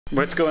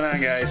What's going on,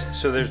 guys?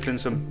 So there's been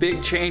some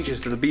big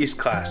changes to the Beast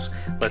class.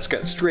 Let's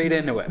get straight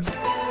into it.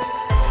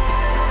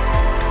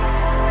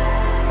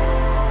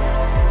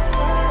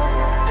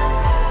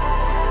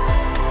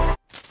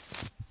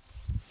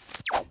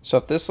 So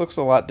if this looks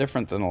a lot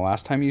different than the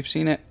last time you've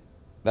seen it,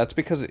 that's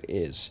because it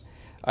is.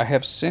 I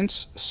have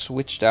since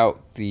switched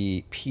out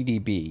the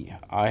PDB.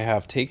 I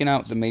have taken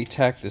out the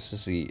Matek, this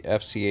is the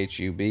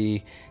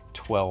FCHUB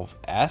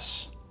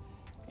 12S,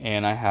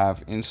 and I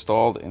have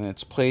installed in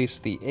its place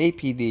the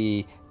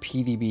APD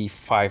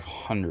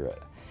PDB500.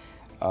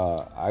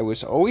 I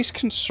was always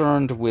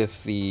concerned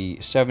with the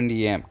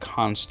 70 amp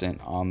constant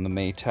on the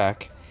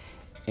Matek,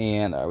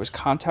 and I was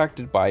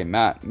contacted by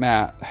Matt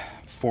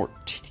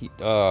 14,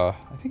 I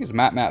think it's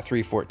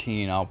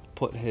Matt314. I'll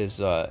put his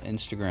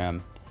Instagram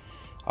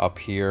up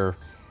here.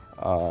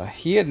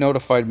 He had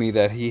notified me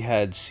that he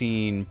had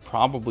seen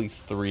probably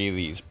 3 of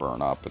these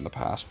burn up in the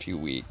past few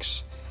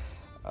weeks.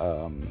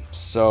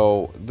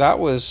 So that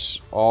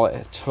was all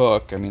it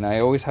took. I mean, I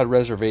always had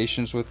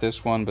reservations with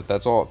this one, but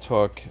that's all it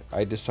took.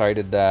 I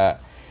decided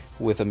that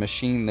with a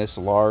machine this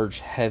large,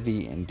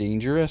 heavy, and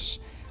dangerous,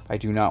 I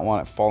do not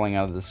want it falling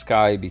out of the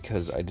sky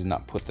because I did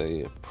not put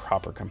the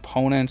proper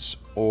components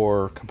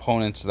or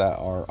components that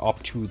are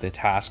up to the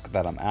task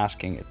that I'm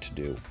asking it to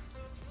do.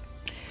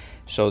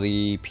 So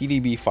the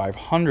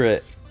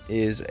PDB500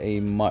 is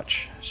a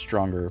much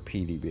stronger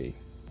PDB.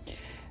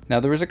 Now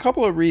there was a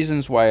couple of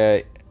reasons why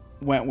I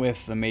went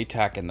with the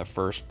Matek in the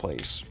first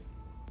place.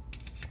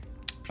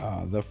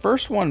 The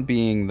first one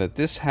being that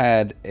this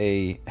had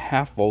a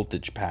half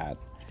voltage pad.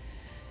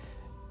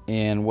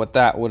 And what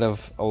that would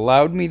have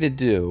allowed me to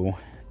do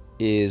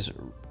is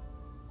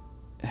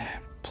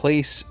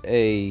place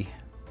a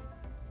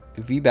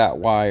VBAT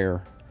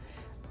wire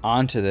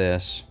onto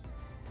this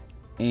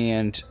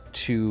and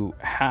to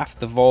half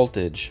the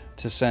voltage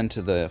to send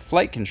to the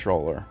flight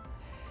controller.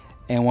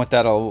 And what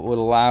that would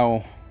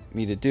allow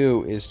me to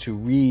do is to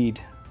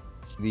read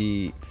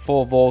the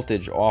full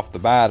voltage off the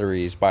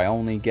batteries by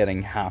only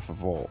getting half a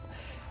volt.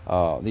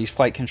 These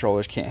flight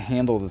controllers can't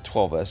handle the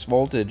 12S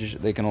voltage.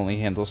 They can only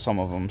handle, some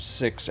of them,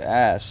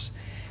 6S.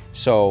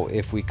 So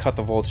if we cut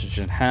the voltage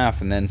in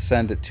half and then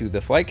send it to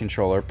the flight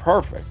controller,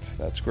 perfect,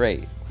 that's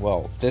great.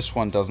 Well, this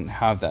one doesn't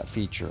have that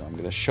feature. I'm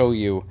going to show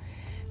you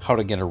how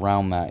to get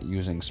around that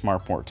using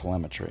SmartPort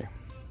telemetry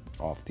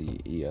off the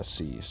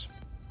ESCs.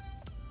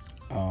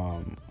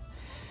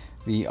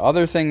 The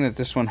other thing that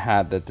this one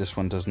had that this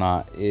one does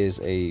not is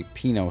a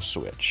Pino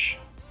switch.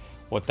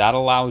 What that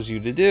allows you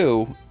to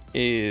do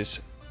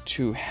is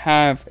to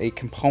have a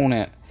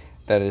component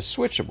that is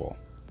switchable.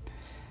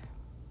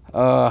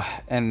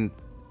 And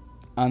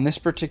on this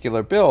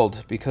particular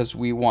build, because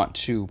we want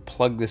to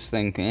plug this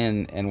thing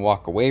in and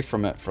walk away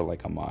from it for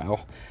like a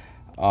mile,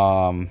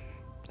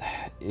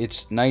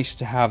 it's nice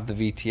to have the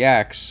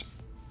VTX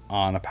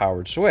on a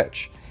powered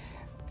switch.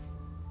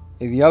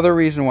 The other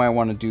reason why I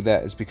want to do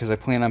that is because I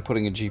plan on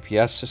putting a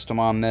GPS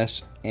system on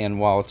this, and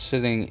while it's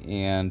sitting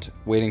and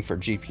waiting for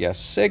GPS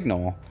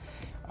signal,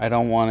 I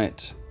don't want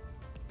it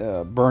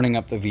burning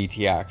up the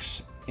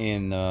VTX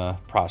in the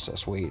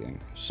process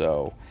waiting.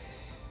 So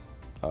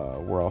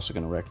we're also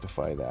going to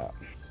rectify that.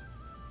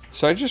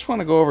 So I just want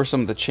to go over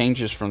some of the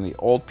changes from the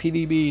old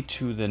PDB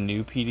to the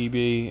new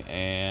PDB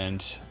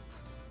and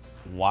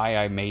why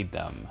I made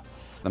them.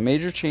 The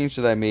major change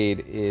that I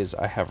made is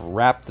I have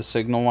wrapped the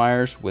signal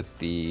wires with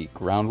the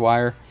ground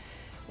wire,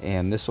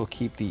 and this will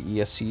keep the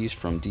ESCs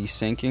from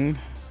desyncing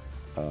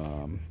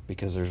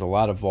because there's a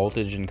lot of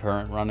voltage and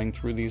current running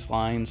through these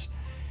lines.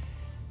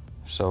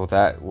 So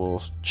that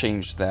will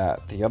change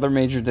that. The other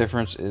major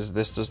difference is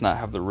this does not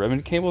have the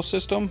ribbon cable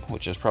system,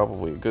 which is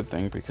probably a good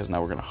thing because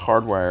now we're going to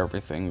hardwire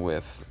everything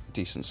with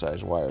decent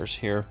sized wires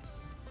here.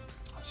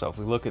 So if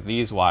we look at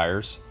these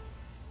wires,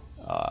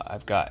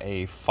 I've got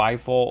a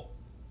 5 volt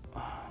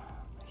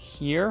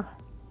here,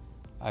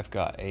 I've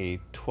got a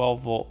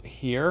 12 volt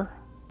here,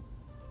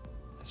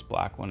 this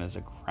black one is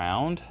a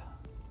ground,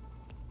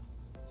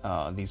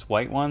 these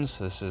white ones,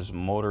 this is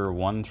motor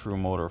 1 through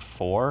motor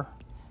 4,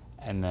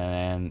 and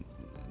then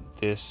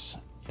this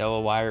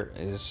yellow wire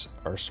is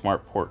our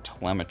SmartPort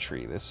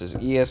telemetry. This is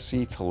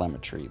ESC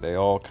telemetry. They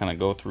all kind of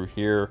go through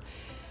here,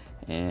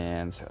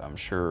 and I'm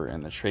sure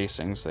in the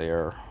tracings they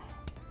are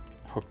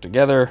hooked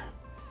together,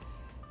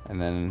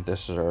 and then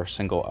this is our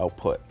single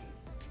output.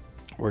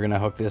 We're going to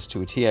hook this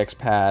to a TX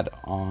pad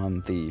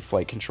on the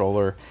flight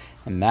controller,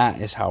 and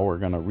that is how we're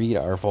going to read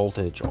our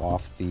voltage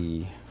off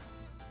the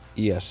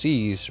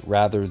ESCs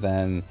rather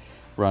than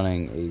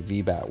running a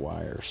VBAT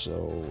wire.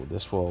 So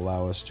this will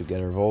allow us to get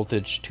our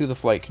voltage to the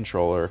flight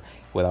controller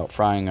without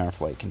frying our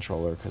flight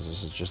controller, because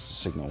this is just a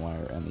signal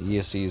wire, and the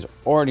ESCs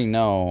already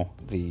know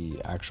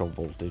the actual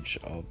voltage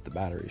of the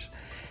batteries.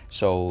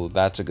 So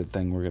that's a good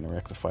thing. We're going to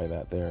rectify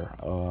that there.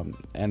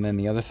 And then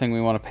the other thing we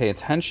want to pay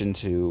attention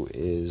to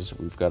is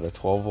we've got a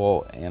 12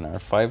 volt and our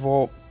 5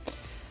 volt.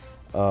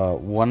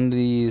 One of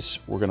these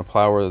we're going to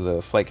power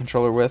the flight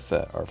controller with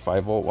our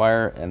 5 volt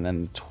wire, and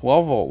then the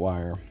 12 volt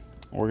wire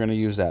we're going to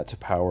use that to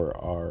power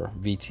our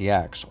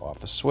VTX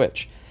off a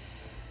switch.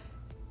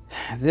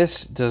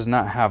 This does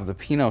not have the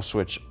Pino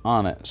switch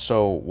on it,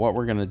 so what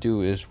we're going to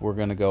do is we're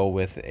going to go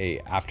with a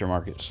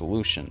aftermarket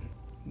solution.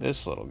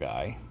 This little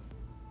guy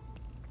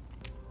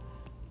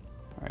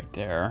right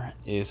there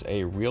is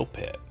a reel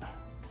pit,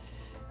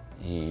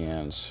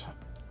 and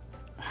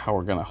how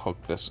we're going to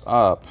hook this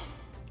up.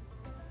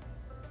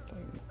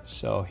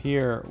 So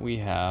here we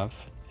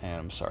have, and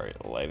I'm sorry,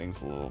 the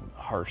lighting's a little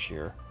harsh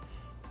here.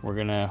 We're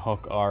going to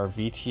hook our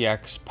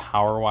VTX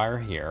power wire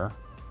here.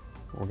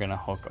 We're going to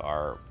hook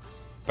our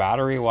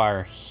battery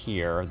wire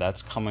here.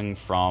 That's coming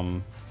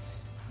from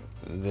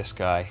this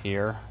guy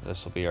here.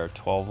 This will be our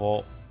 12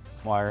 volt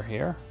wire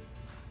here.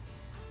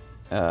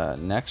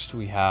 Next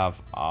we have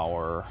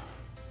our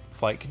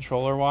flight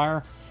controller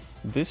wire.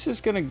 This is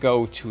going to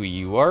go to a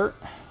UART,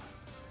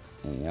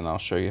 and I'll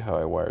show you how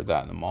I wired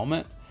that in a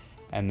moment.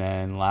 And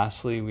then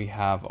lastly we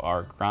have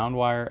our ground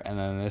wire, and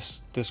then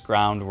this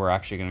ground we're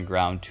actually going to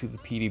ground to the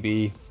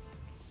PDB.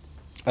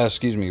 We're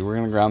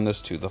going to ground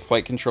this to the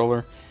flight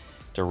controller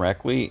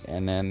directly,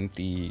 and then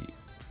the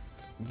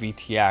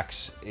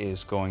VTX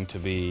is going to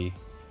be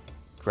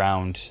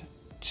ground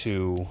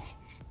to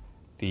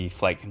the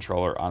flight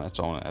controller on its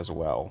own as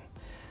well.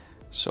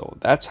 So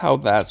that's how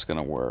that's going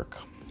to work.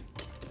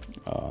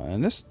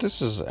 And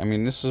this is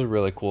a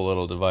really cool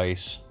little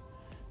device.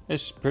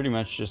 It's pretty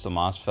much just a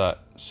MOSFET.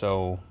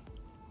 So,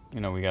 you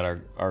know, we got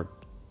our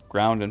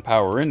ground and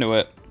power into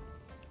it.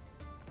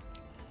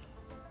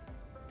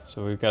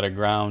 So we've got a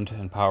ground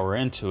and power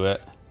into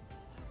it.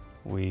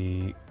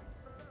 We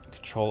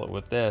control it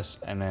with this,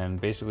 and then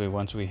basically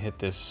once we hit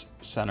this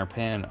center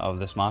pin of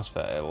this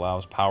MOSFET, it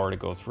allows power to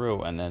go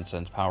through and then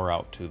sends power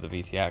out to the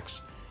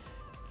VTX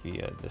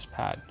via this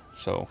pad.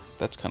 So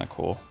that's kind of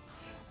cool.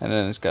 And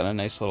then it's got a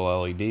nice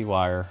little LED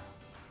wire.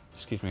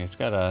 It's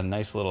got a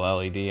nice little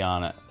LED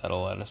on it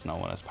that'll let us know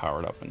when it's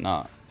powered up and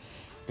not.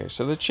 Okay,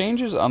 so the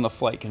changes on the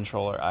flight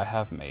controller I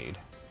have made.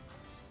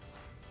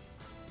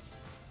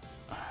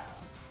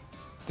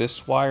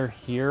 This wire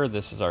here,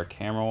 this is our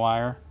camera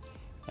wire,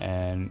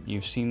 and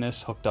you've seen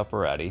this hooked up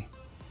already.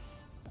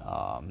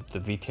 The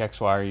VTX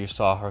wire you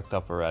saw hooked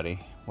up already.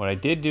 What I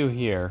did do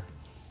here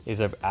is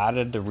I've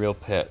added the reel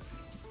pit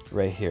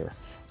right here.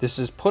 This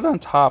is put on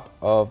top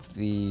of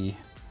the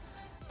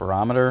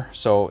barometer,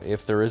 so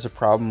if there is a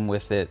problem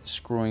with it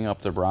screwing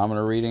up the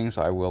barometer readings,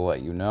 I will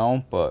let you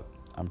know, but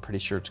I'm pretty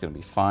sure it's going to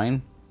be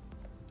fine.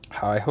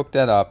 How I hooked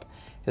that up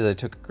is I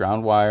took a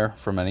ground wire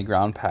from any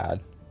ground pad.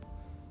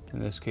 In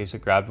this case, I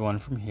grabbed one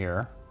from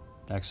here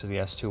next to the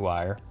S2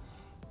 wire,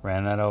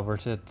 ran that over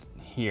to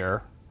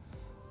here.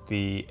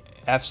 The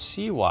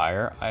FC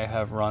wire I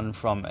have run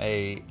from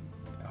a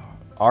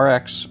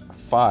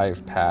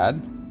RX5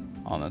 pad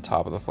on the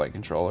top of the flight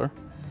controller.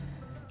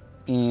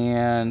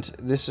 And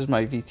this is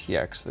my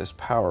VTX, this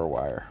power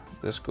wire.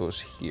 This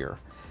goes here.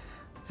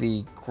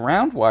 The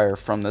ground wire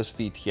from this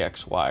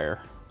VTX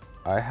wire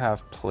I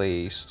have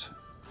placed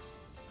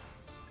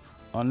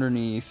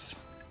underneath.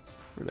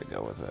 Where'd I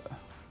go with it?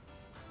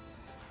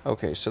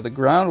 Okay, so the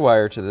ground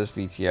wire to this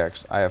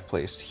VTX I have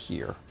placed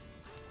here.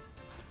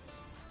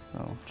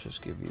 I'll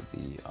just give you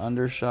the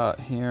undershot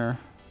here.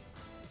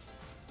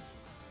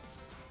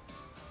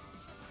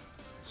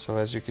 So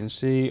as you can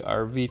see,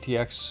 our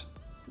VTX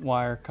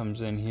wire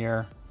comes in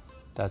here.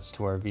 That's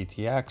to our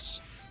VTX.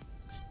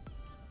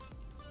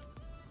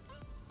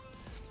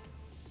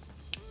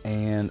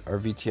 And our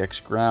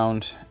VTX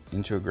ground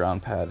into a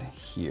ground pad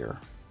here.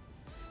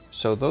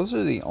 So those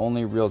are the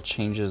only real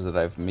changes that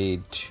I've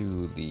made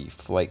to the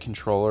flight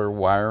controller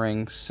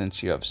wiring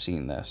since you have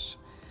seen this.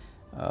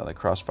 The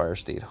crossfire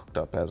stayed hooked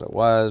up as it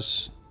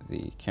was.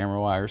 The camera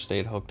wire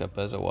stayed hooked up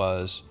as it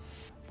was.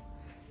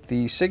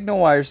 The signal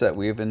wires that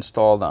we've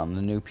installed on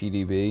the new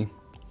PDB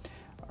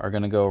are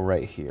going to go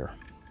right here.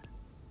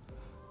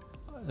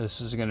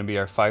 This is going to be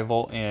our 5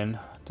 volt in.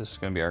 This is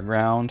going to be our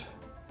ground,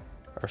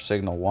 our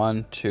signal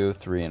 1, 2,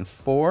 3, and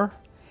 4.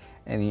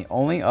 And the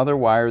only other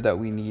wire that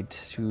we need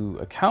to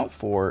account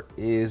for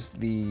is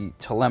the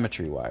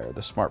telemetry wire,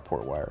 the smart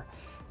port wire.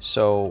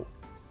 So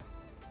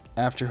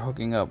after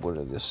hooking up, what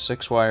are these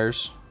 6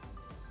 wires?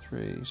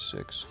 3,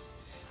 6.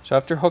 So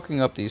after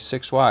hooking up these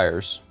 6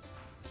 wires,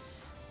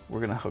 we're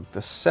going to hook the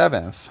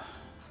 7th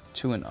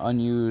to an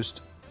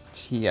unused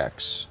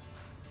TX.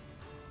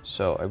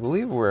 So I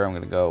believe where I'm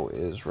going to go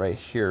is right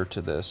here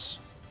to this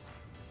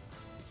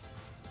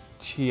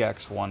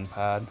TX1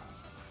 pad.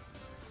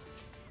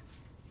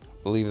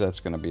 I believe that's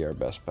going to be our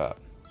best bet.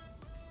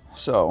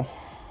 So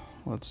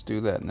let's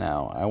do that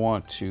now. I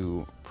want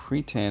to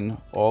pre-tin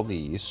all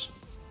these,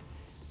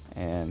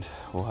 and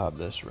we'll have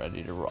this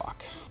ready to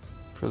rock.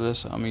 For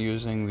this, I'm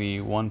using the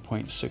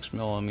 1.6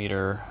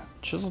 millimeter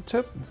chisel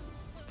tip.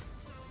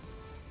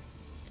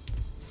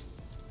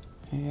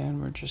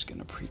 And we're just going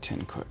to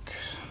pre-tin quick.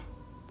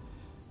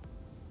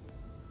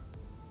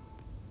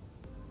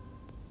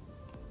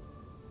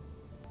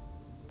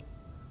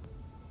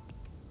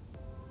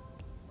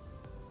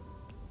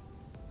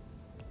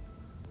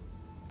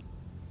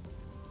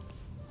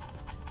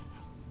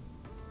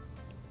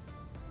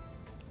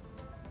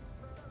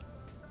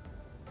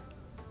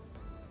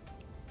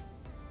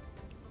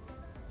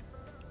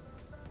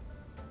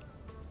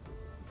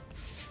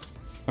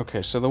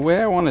 Okay, so the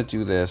way I want to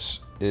do this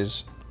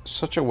is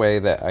such a way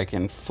that I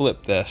can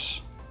flip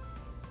this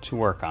to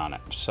work on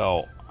it.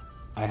 So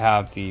I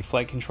have the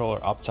flight controller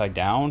upside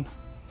down,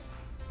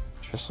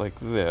 just like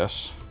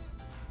this,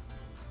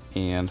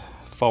 and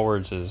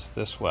forwards is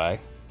this way.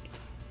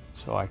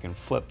 So I can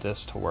flip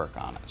this to work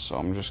on it. So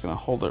I'm just going to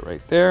hold it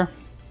right there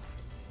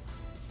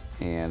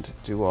and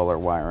do all our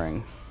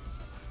wiring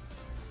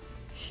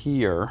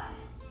here.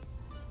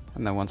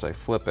 And then once I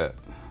flip it,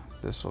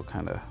 this will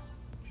kind of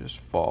just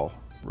fall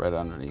right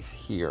underneath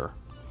here.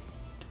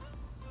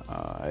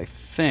 I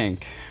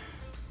think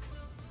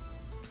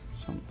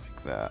something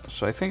like that.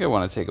 So I think I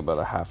want to take about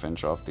a 1/2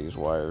 inch off these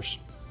wires.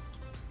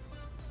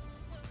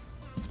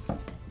 I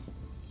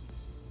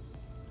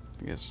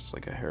guess it's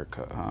like a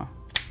haircut, huh?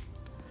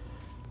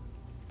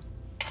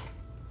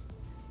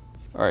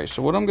 All right,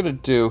 so what I'm gonna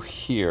do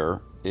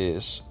here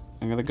is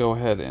I'm gonna go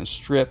ahead and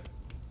strip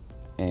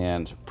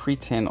and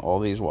pre-tin all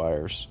these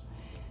wires,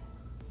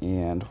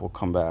 and we'll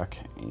come back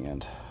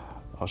and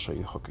I'll show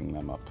you hooking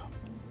them up.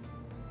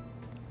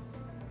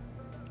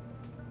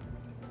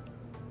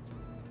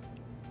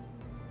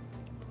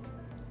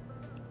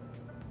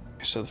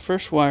 So the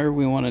first wire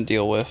we want to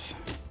deal with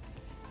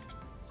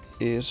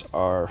is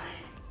our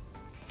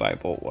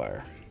 5-volt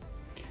wire.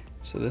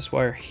 So this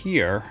wire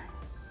here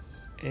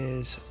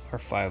is our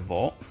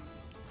 5-volt.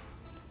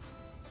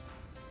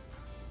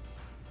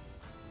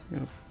 I'm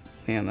going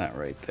to land that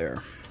right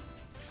there.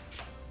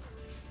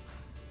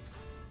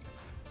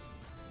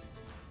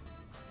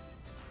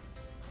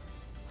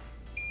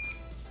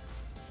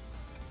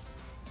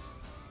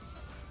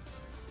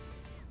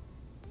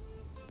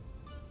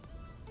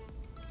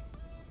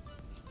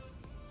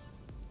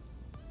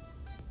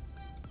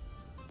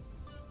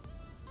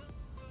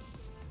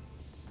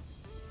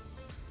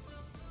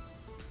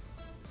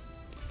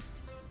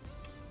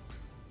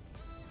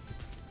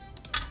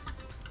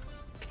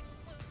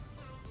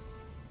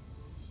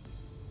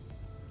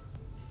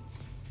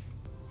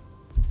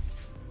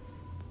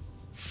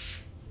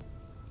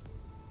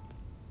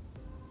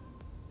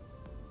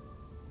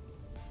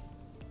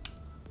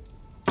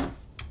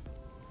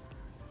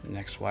 The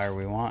next wire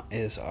we want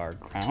is our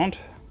ground.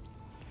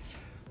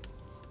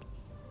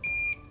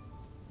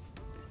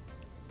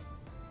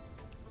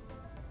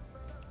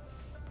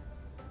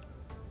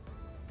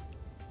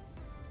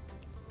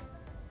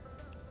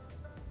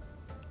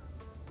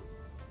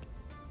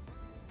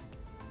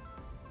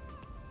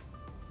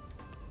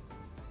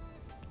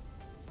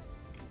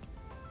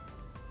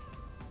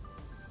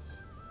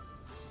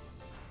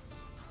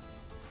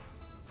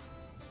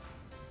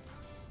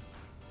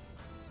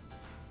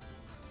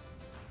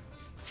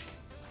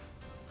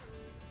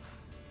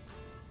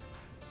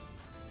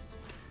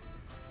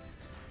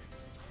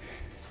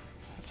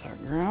 That's our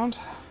ground.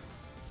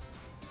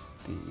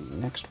 The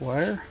next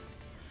wire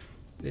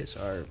is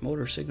our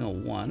motor signal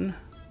 1,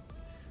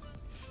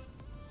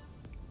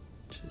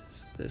 which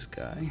is this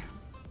guy.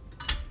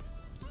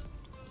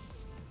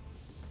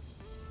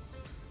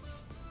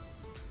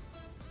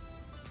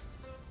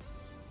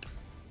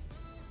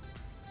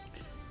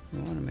 We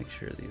want to make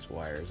sure these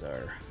wires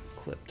are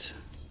clipped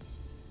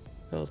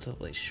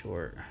relatively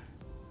short,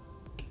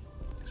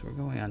 because we're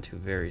going onto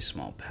very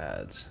small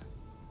pads.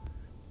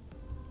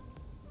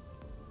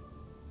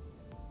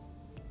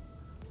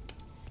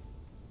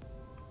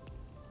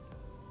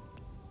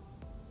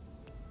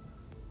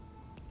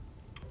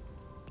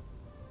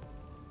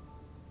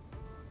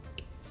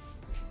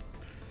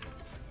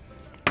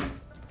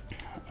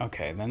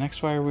 Okay, the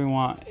next wire we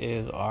want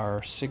is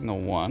our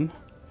signal 1,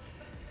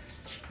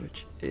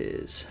 which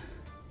is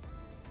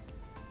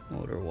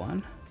motor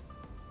 1.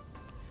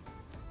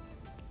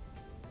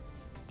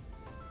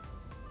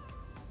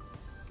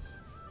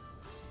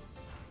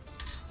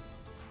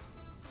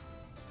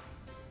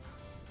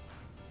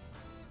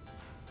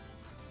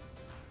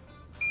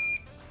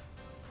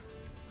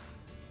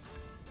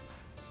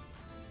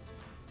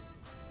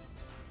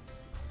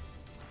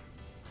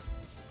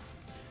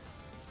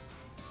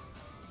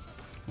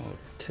 Motor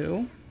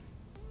 2.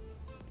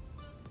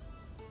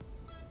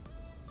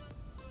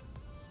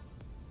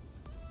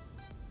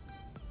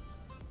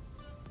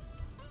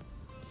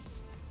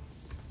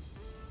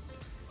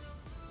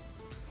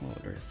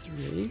 Motor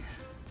 3.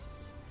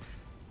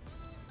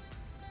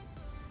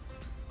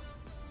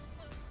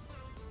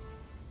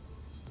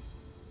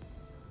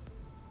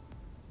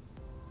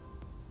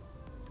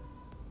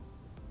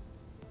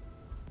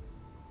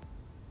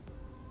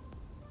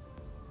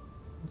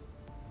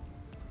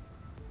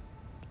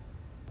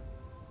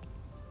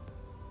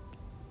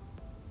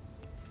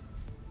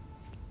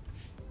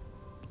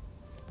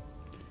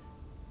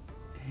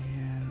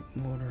 And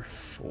motor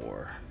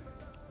 4.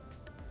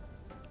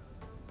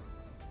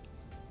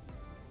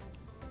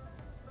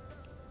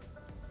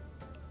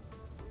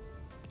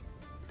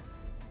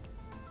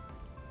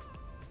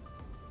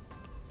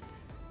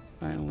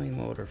 Finally,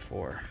 motor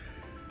 4.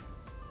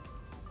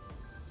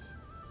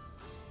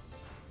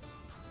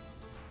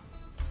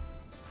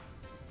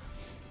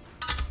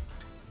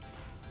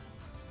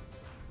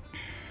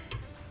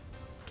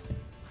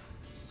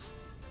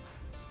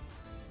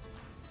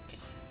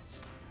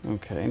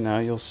 Okay, now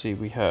you'll see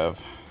we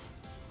have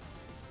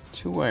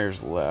 2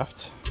 wires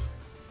left.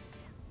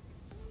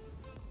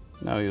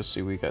 Now you'll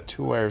see we got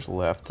 2 wires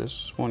left.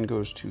 This one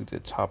goes to the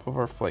top of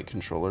our flight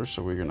controller,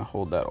 so we're going to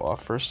hold that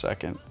off for a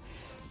second.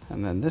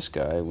 And then this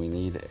guy, we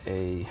need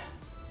a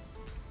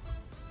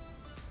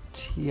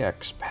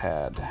TX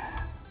pad.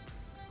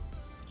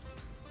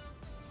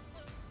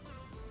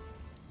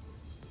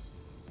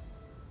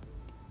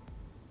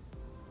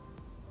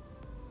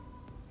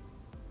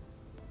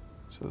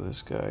 So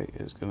this guy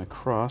is going to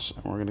cross,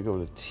 and we're going to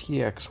go to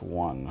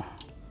TX1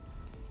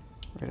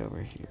 right over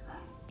here.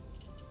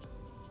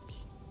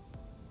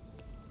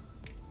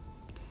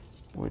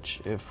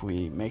 Which, if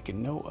we make a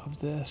note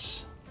of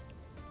this,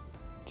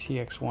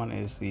 TX1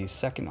 is the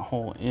second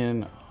hole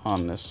in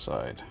on this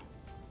side.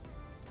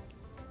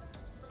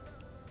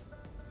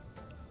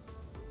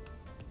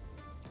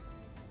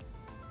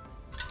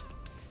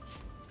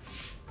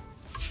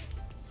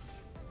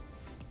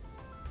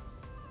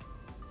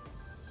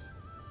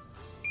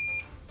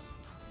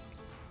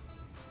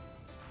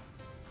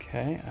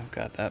 Okay, I've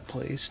got that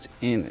placed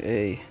in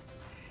a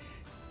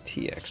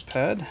TX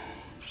pad.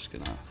 Just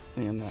gonna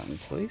land that in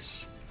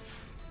place.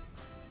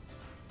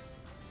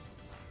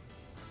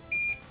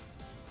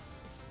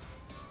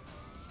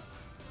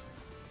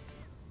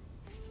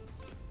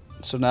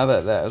 So now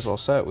that that is all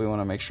set, we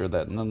want to make sure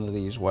that none of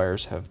these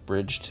wires have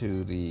bridged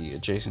to the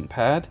adjacent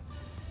pad.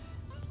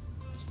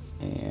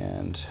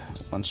 And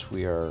once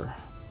we are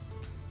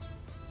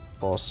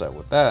all set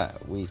with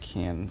that, we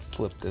can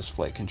flip this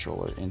flight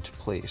controller into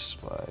place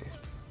by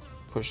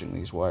pushing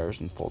these wires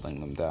and folding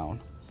them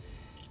down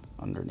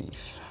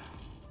underneath.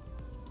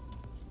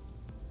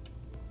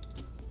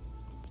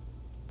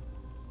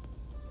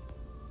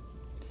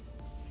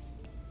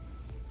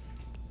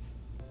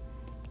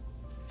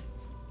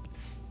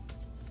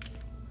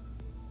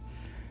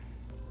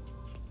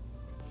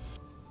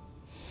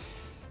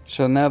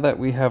 So now that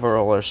we have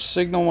all our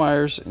signal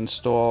wires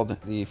installed,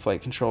 the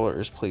flight controller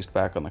is placed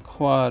back on the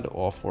quad.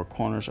 All 4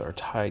 corners are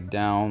tied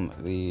down.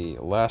 The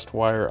last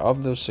wire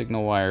of those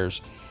signal wires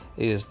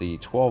is the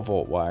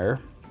 12-volt wire.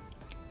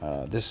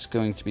 This is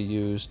going to be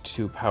used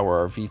to power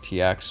our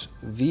VTX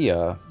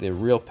via the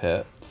reel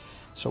pit.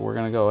 So we're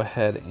going to go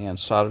ahead and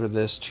solder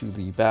this to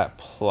the BAT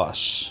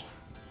Plus,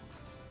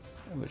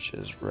 which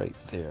is right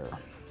there.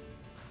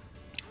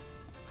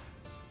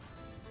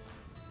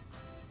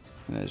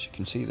 And as you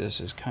can see, this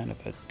is kind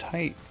of a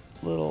tight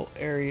little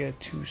area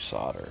to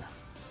solder.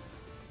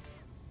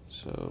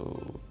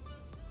 So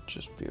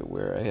just be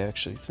aware, I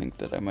actually think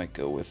that I might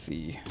go with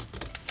the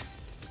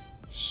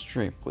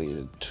straight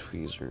bladed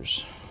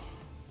tweezers.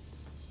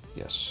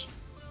 Yes.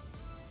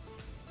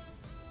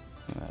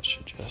 And that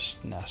should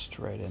just nest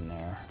right in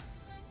there.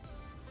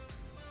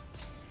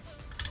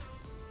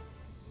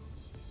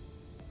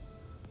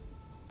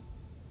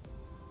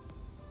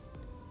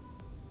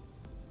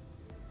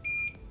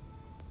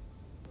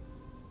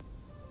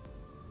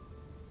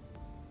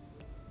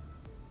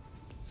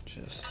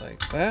 Just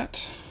like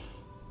that.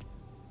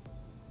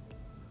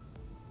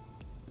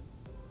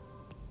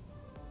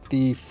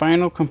 The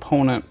final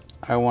component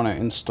I want to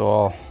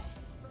install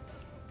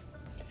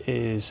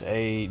is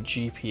a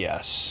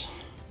GPS.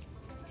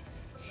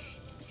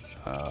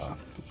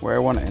 Where I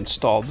want to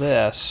install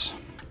this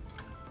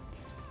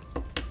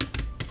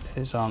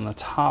is on the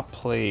top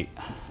plate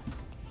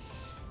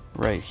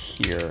right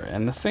here.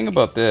 And the thing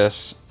about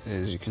this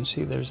is you can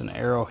see there's an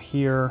arrow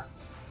here.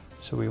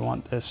 So we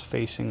want this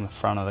facing the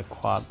front of the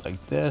quad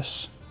like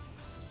this.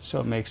 So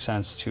it makes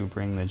sense to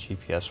bring the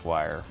GPS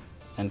wire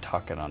and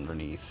tuck it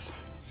underneath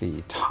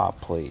the top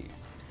plate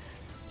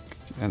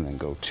and then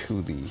go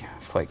to the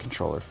flight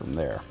controller from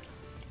there.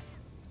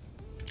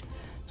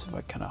 So if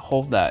I kind of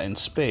hold that in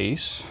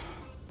space,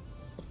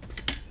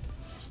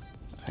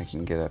 I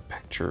can get a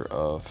picture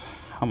of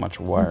how much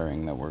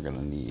wiring that we're going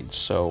to need.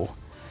 So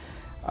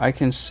I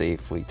can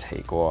safely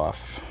take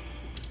off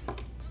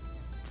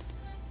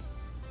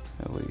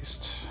at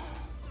least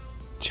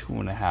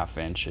 2.5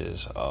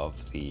 inches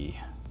of the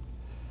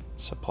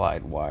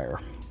supplied wire.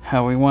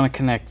 How we want to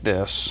connect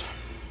this: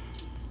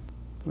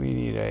 we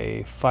need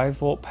a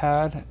 5-volt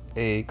pad,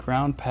 a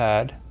ground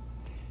pad,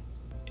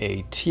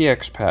 a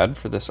TX pad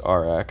for this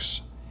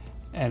RX,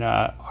 and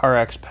a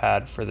RX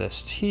pad for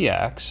this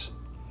TX,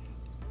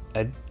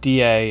 a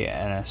DA,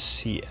 and a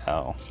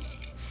CL.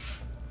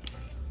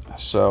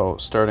 So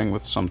starting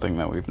with something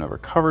that we've never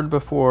covered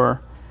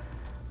before,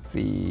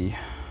 these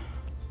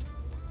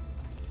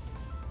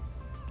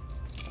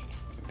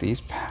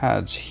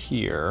pads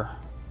here,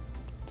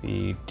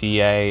 the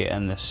DA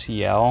and the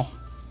CL,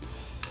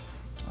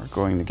 are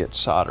going to get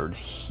soldered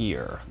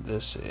here.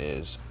 This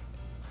is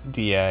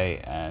DA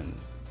and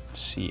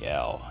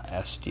CL,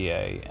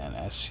 SDA and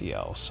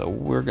SCL. So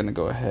we're going to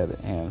go ahead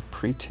and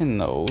pre-tin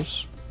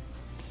those.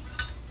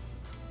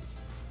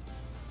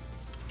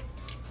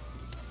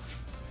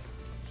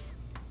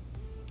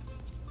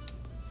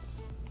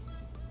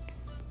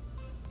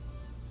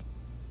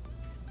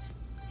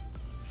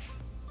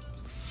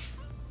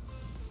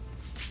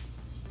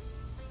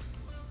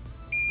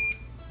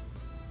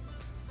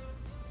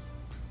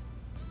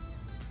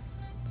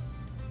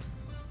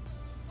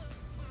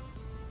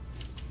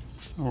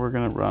 We're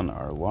going to run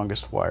our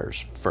longest wires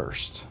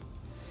first.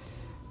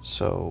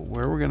 So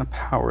where we're going to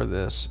power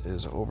this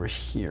is over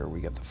here.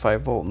 We got the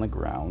 5 volt in the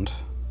ground.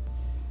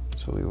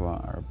 So we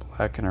want our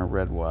black and our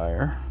red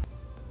wire.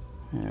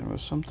 And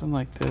with something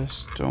like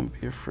this, don't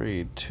be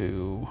afraid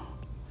to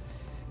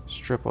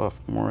strip off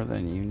more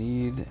than you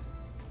need,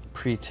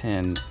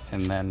 pre-tin,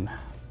 and then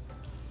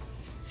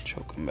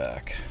choke them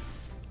back.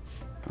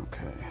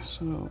 Okay,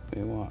 so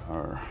we want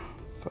our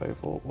 5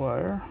 volt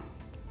wire.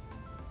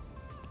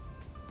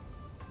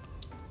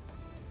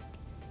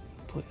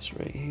 Place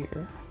right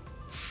here.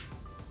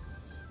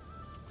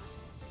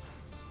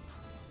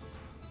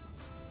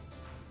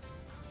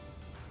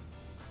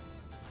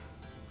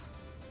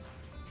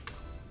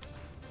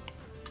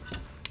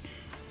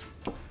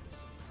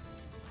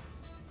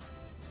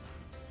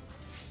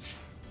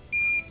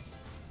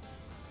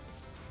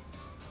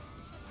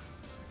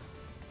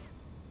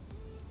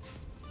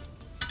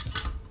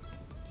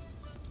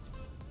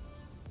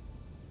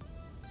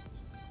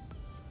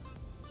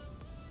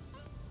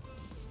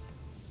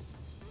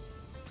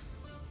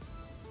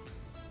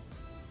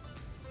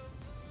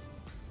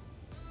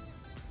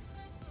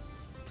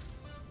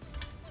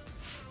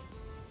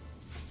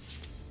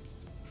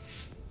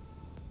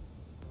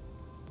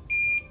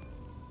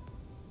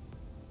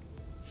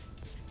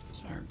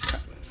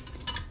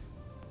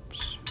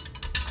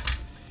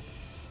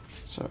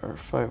 So our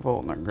 5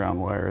 volt and our ground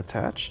wire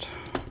attached.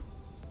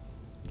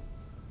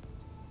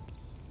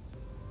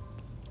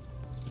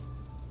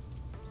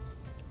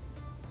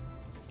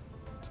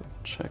 So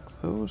check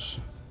those.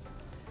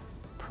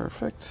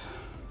 Perfect.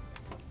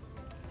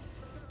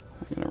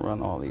 I'm going to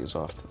run all these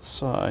off to the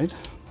side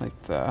like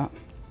that.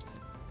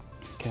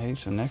 Okay,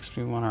 so next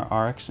we want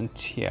our RX and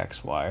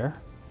TX wire.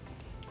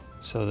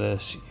 So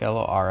this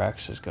yellow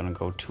RX is going to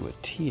go to a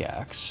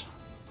TX,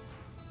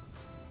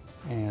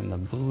 and the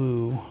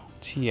blue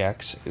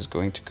TX is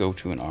going to go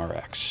to an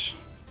RX.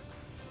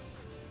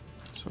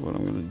 So what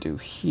I'm going to do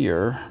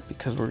here,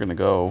 because we're going to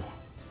go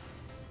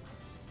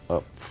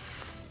up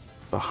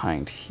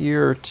behind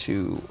here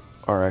to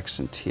RX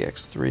and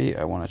TX3,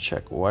 I want to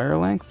check wire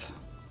length.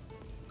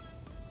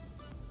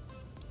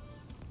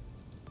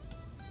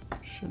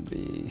 Should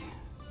be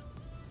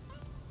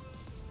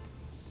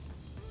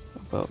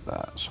about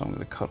that. So I'm going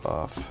to cut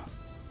off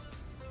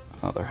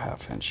another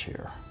 1/2 inch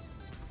here.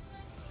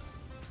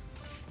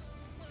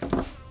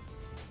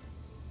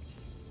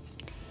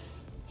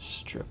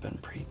 Strip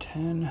and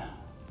pre-tin.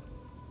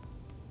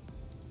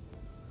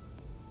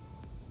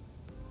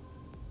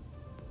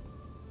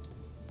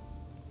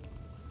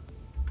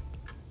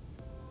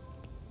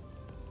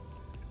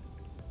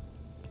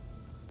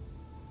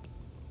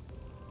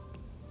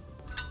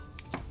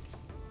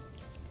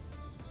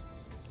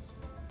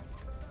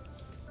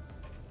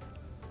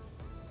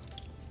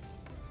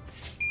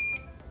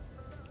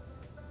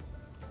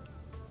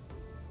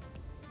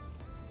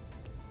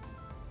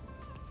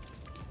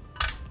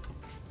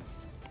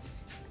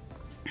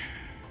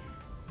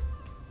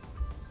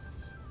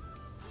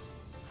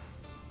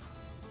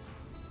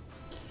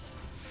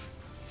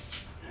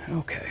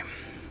 Okay,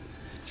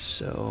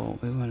 so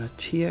we want a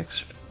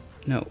TX,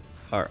 no,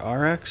 our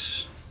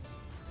RX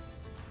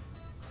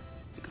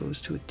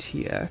goes to a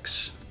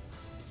TX.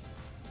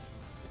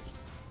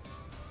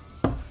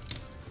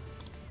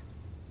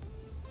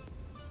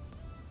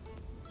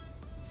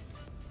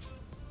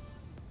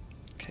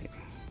 Okay.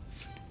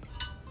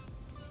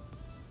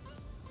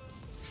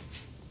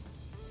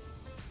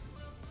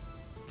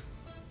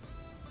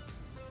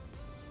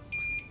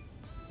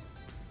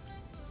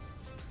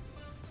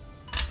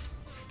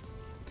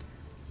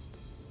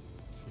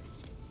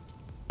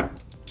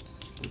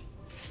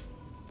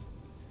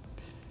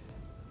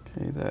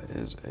 Okay, that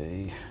is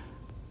a...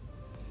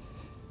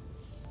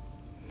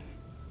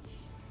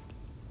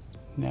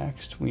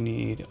 Next, we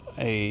need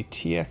a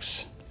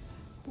TX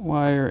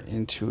wire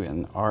into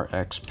an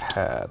RX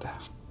pad.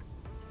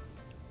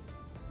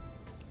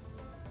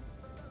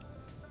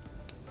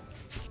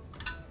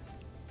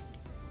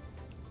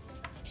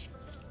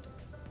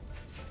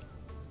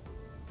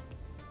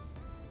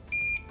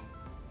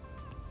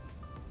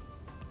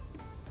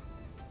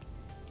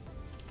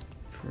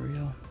 For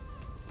real?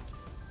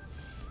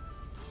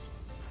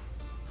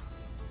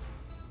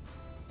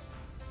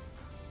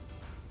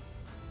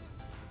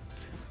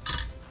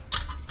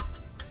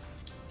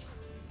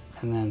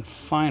 And then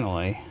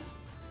finally,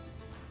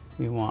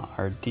 we want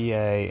our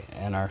DA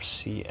and our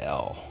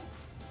CL.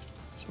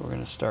 So we're going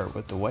to start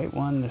with the white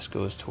one. This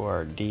goes to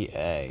our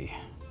DA.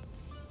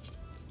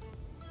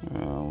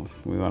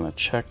 We want to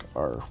check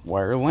our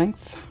wire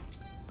length.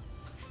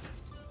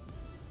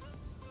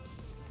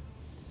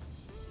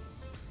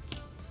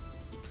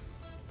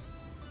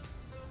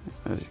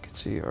 As you can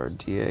see, our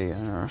DA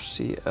and our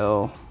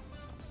CL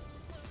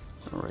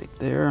are right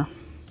there.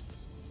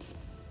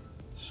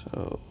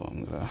 So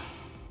I'm going to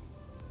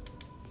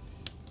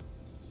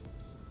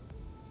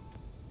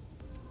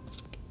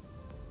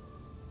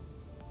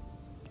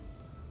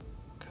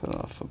cut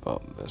off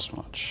about this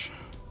much.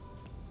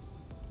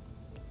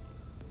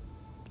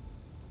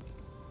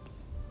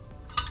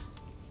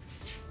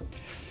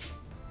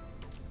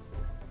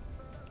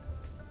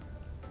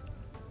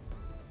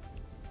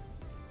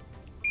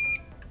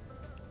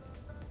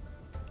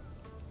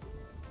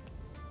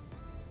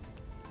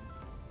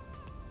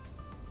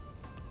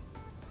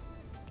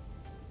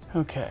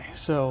 Okay,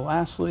 so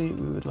lastly,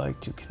 we would like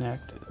to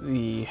connect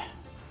the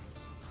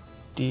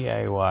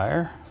DA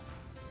wire,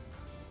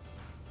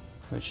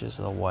 which is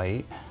the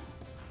white.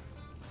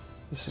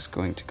 This is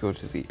going to go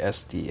to the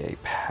SDA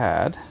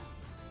pad.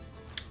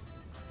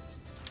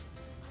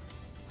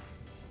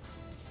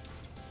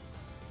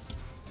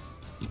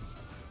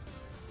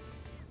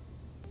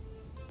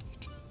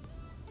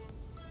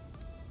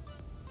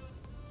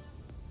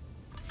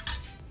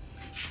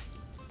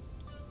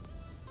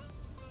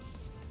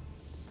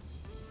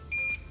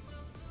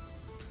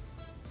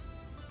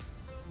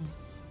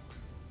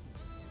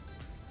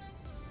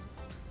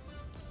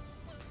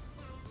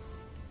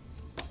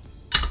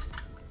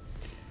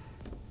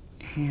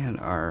 And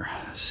our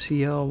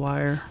CL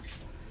wire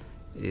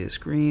is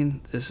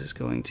green. This is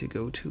going to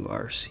go to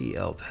our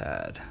CL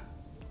pad.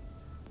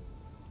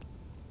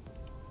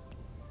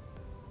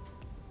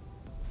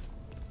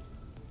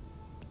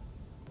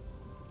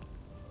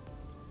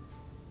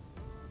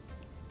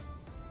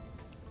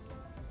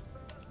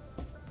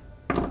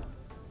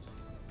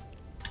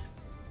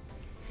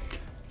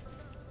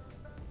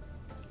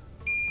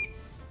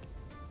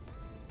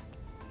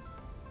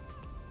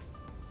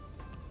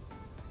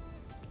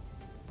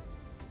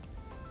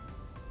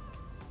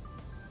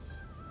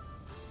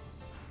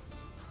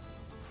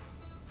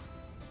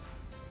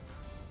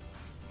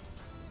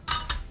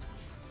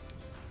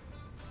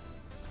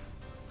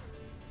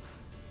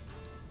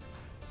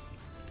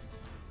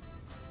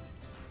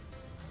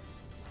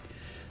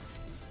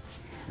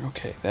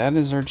 Okay, that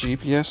is our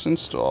GPS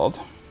installed.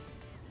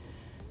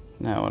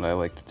 Now what I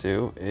like to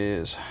do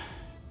is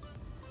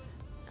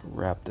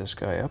wrap this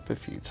guy up a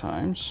few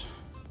times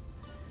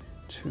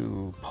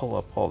to pull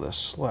up all this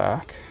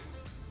slack.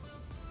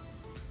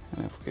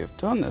 And if we have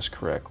done this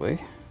correctly,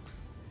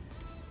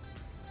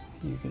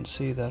 you can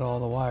see that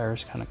all the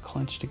wires kind of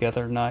clench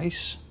together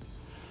nice,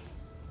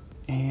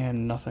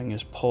 and nothing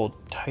is pulled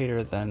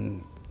tighter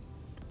than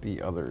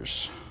the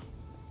others.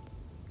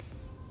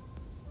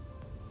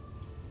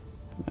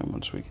 And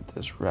once we get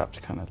this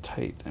wrapped kind of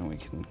tight, then we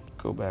can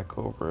go back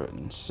over it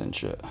and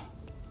cinch it.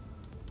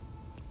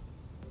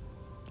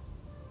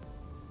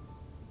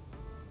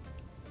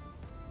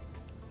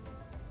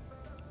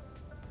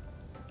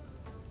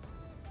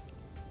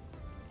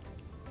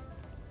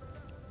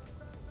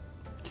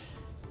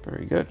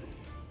 Very good.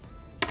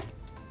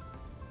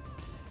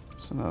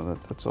 So now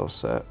that that's all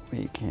set,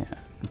 we can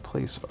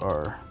place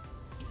our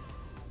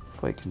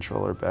flight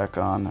controller back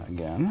on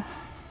again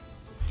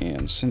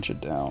and cinch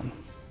it down.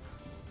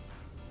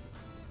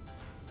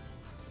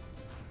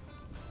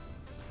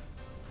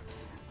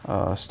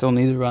 Still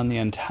need to run the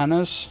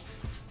antennas,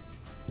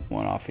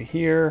 one off of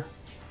here,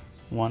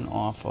 one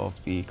off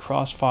of the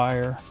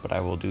crossfire, but I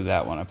will do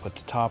that when I put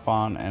the top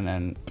on, and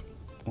then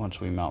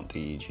once we mount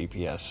the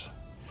GPS.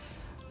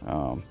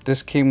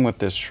 This came with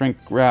this shrink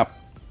wrap.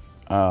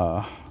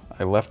 I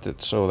left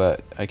it so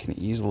that I can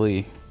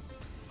easily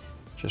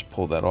just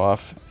pull that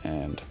off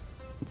and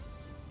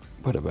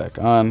put it back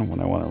on when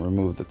I want to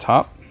remove the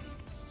top,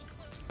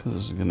 because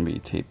this is going to be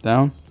taped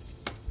down.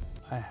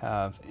 I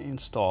have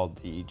installed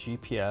the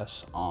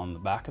GPS on the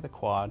back of the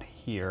quad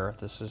here.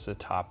 This is the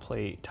top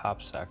plate,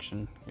 top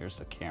section. Here's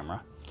the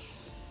camera.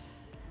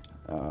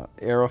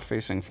 Arrow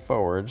facing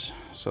forwards,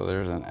 so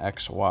there's an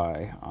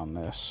XY on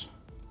this,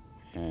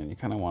 and you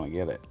kind of want to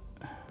get it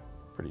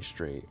pretty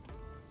straight.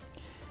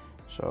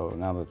 So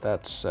now that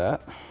that's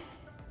set,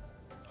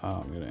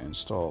 I'm going to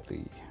install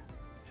the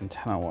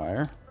antenna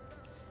wire.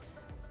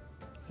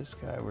 This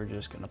guy we're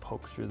just going to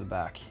poke through the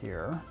back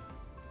here.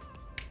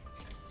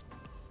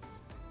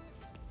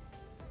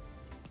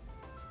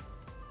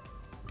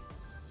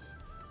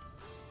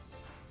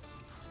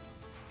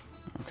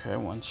 Okay,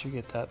 once you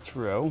get that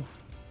through,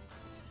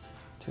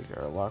 take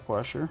our lock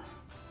washer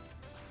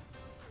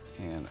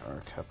and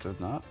our captive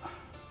nut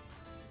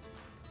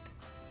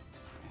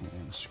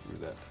and screw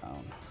that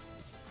down.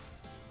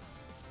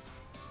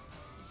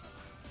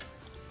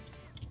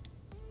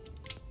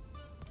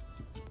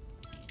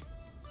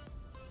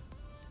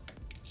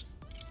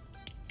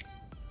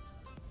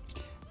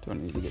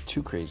 Don't need to get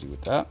too crazy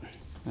with that.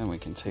 Then we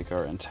can take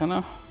our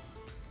antenna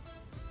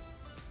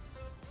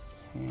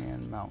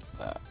and mount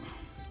that.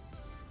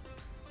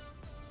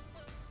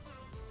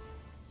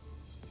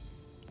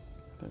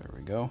 There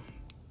we go.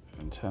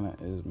 Antenna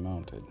is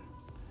mounted.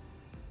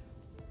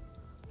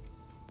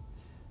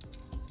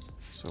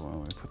 So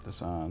when we put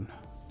this on,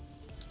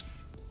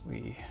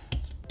 we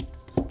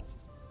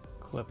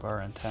clip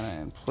our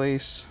antenna in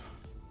place.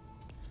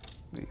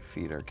 We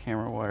feed our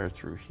camera wire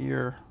through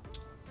here.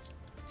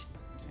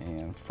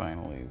 And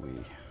finally, we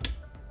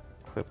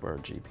clip our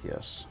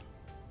GPS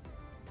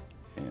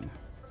in.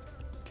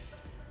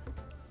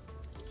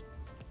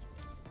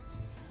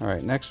 All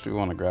right, next we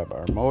want to grab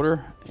our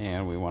motor,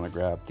 and we want to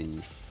grab the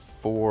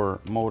 4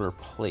 motor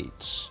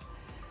plates.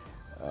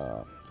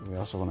 We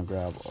also want to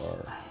grab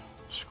our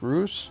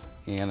screws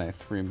and a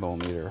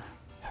 3mm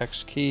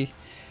hex key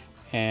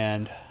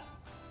and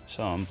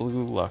some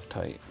blue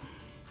Loctite.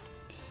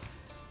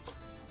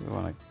 We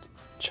want to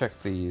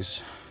check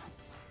these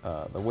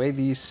The way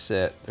these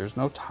sit, there's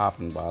no top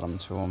and bottom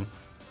to them.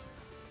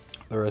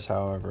 There is,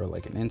 however,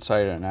 like an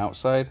inside and an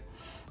outside.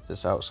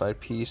 This outside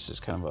piece is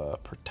kind of a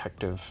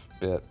protective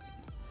bit,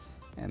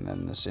 and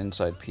then this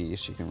inside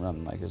piece you can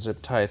run like a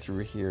zip tie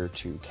through here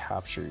to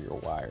capture your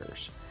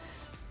wires.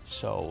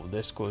 So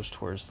this goes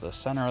towards the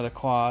center of the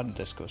quad,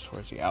 this goes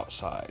towards the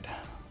outside.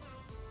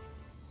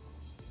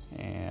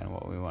 And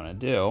what we want to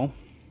do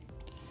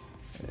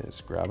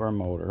is grab our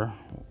motor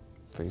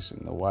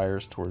facing the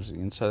wires towards the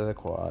inside of the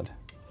quad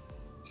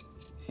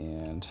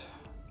and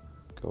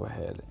go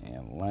ahead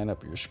and line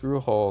up your screw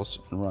holes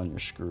and run your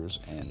screws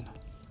in.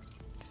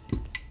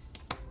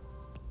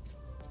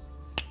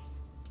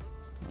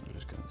 I'm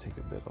just going to take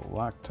a bit of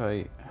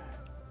Loctite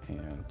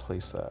and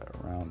place that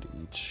around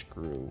each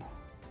screw.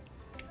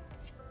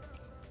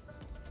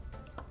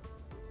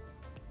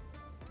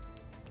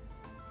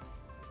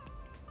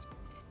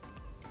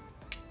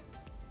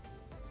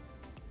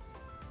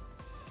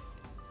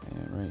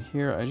 And right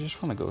here, I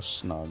just want to go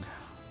snug,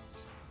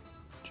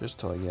 just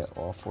till I get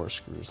all 4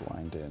 screws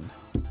lined in.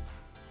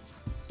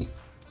 And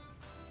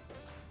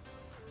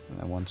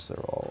then once they're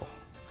all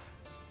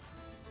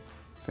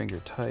finger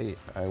tight,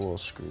 I will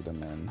screw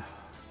them in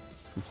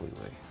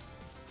completely.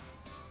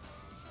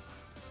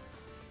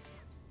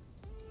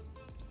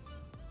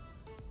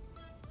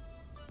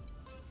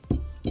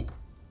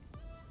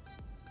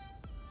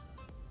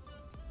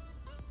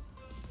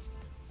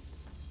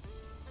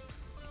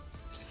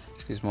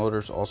 These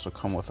motors also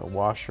come with a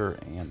washer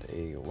and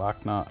a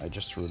lock nut. I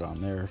just threw it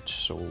on there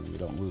so we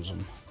don't lose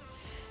them.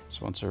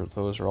 So once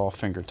those are all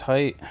finger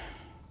tight,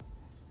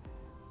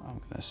 I'm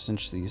going to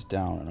cinch these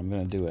down and I'm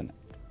going to do an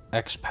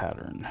X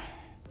pattern.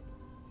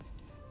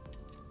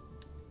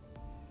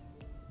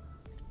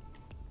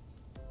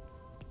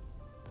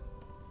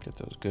 Get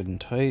those good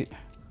and tight.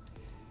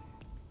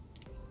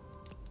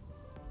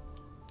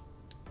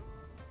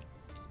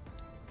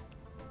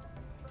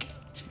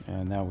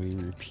 And now we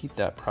repeat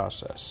that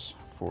process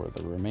for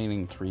the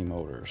remaining 3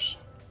 motors.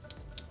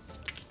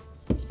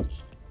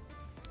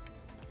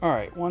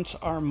 Alright, once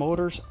our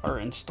motors are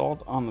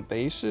installed on the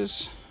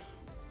bases,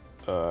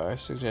 I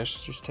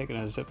suggest just taking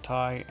a zip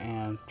tie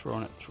and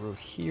throwing it through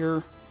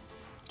here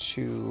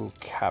to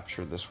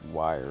capture this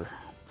wire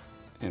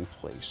in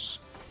place.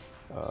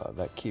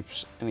 That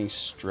keeps any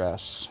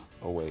stress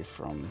away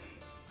from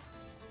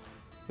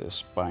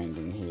this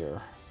binding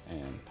here,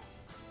 and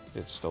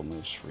it still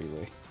moves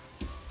freely.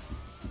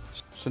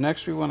 So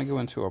next we want to go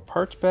into our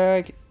parts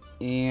bag,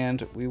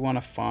 and we want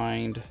to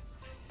find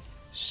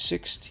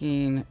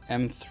 16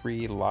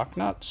 M3 lock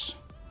nuts,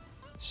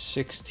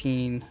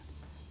 16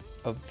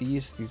 of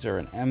these are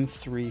an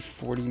M3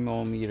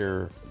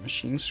 40mm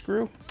machine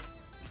screw,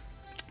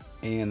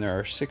 and there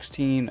are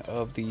 16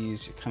 of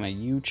these kind of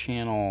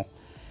U-channel,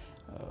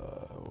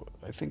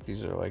 I think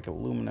these are like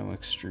aluminum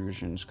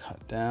extrusions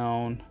cut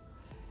down.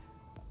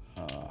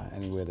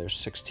 Anyway, there's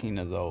 16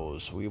 of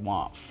those. We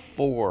want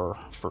 4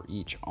 for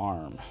each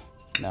arm.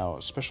 Now,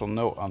 a special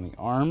note on the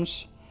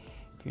arms,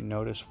 if you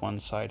notice, one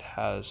side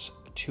has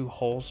 2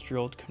 holes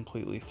drilled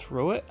completely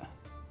through it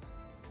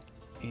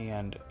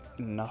and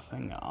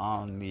nothing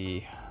on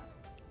the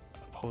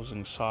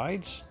opposing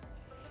sides.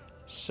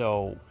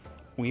 So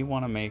we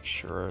want to make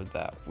sure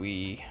that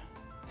we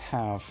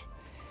have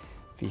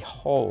the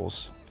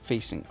holes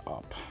facing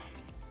up.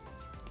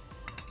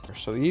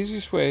 So the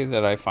easiest way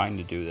that I find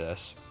to do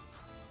this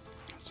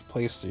is to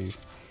place the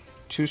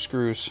 2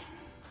 screws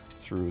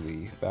through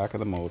the back of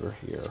the motor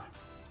here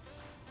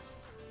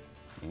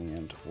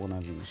and one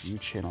of these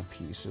U-channel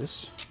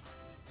pieces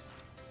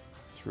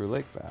through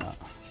like that.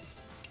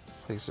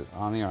 Place it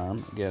on the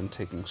arm, again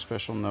taking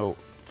special note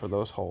for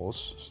those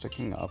holes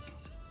sticking up.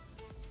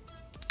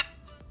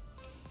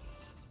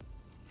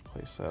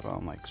 Place that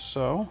on like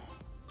so,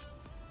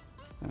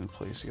 and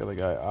place the other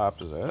guy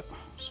opposite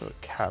so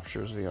it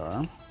captures the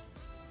arm.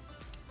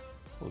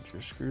 Hold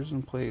your screws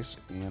in place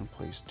and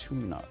place 2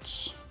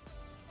 nuts.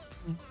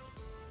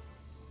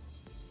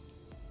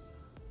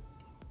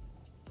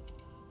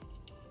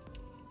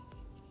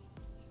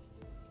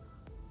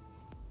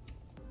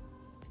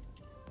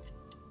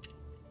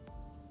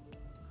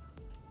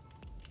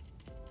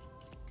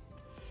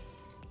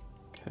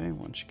 Okay,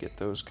 once you get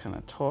those kind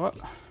of taut,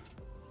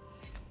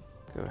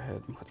 go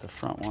ahead and put the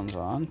front ones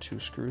on, 2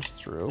 screws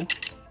through.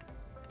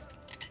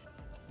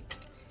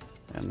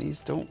 And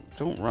these don't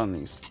run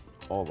these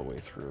all the way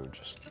through,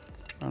 just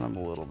run them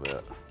a little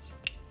bit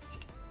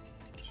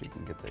so you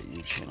can get that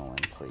U-channel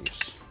in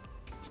place.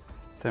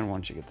 Then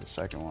once you get the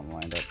second one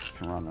lined up, you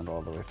can run it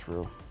all the way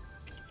through.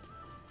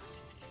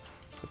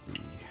 Put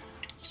the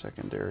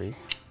secondary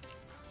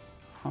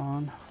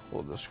on,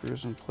 hold the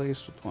screws in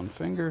place with 1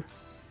 finger,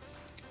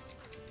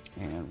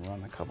 and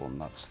run a couple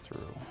nuts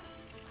through.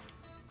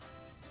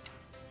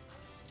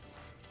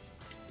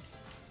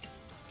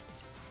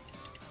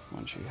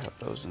 Once you have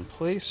those in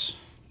place,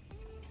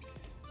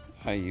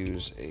 I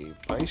use a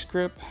vice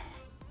grip,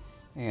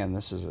 and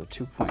this is a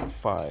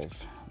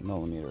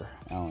 2.5mm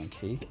Allen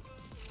key.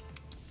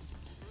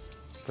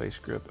 Vice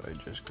grip, I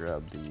just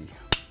grab the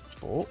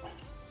bolt,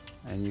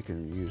 and you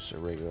can use a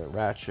regular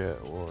ratchet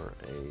or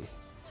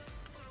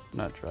a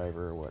nut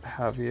driver, what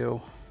have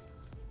you.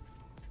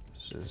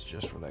 This is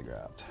just what I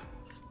grabbed.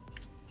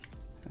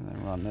 And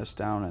then run this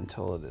down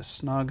until it is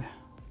snug.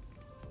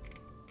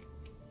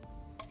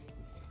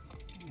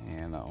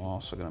 And I'm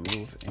also going to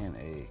move in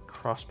a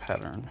cross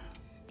pattern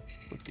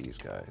with these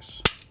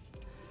guys.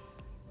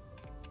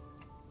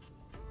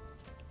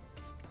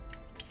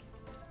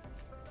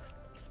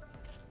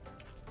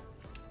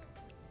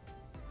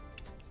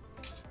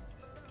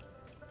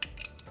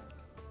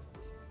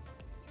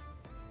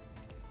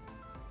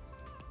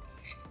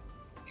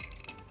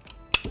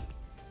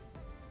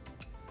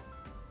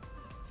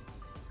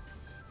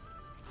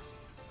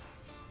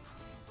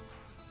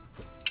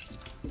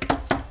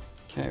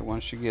 Okay,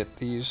 once you get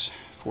these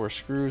 4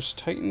 screws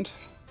tightened,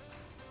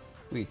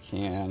 we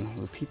can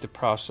repeat the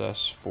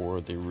process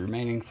for the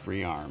remaining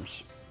 3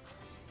 arms.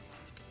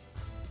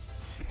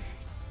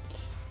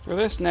 For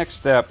this next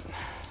step,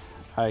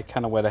 I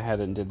kind of went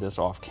ahead and did this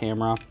off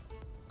camera,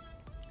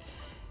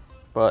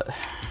 but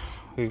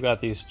we've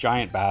got these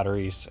giant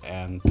batteries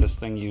and this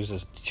thing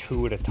uses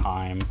 2 at a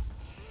time.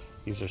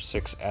 These are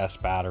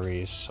 6S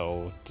batteries,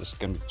 so this is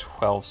going to be a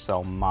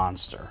 12-cell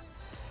monster.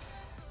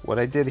 What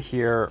I did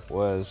here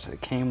was it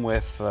came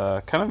with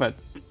kind of a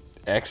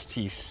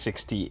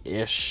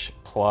XT60-ish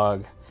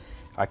plug.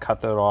 I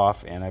cut that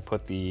off and I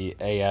put the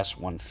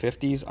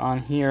AS150s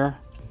on here.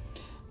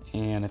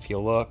 And if you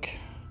look,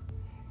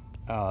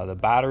 the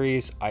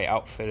batteries I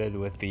outfitted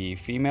with the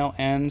female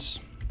ends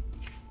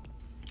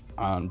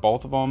on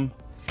both of them.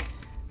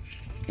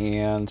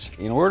 And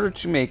in order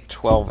to make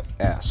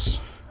 12S,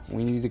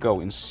 we need to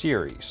go in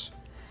series.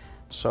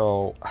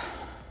 So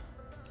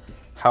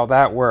how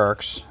that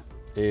works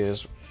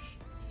is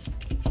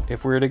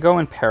if we were to go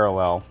in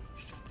parallel,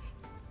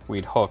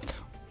 we'd hook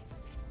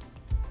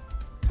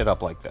it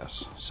up like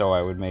this. So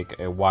I would make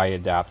a Y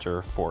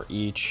adapter for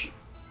each,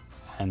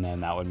 and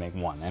then that would make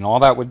one. And all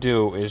that would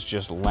do is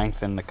just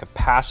lengthen the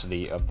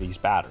capacity of these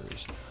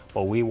batteries.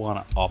 Well, we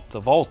want to up the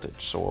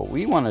voltage. So what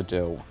we want to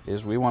do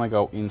is we want to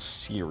go in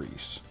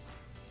series.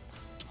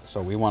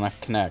 So we want to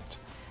connect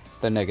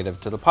the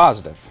negative to the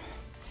positive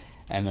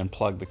and then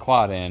plug the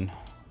quad in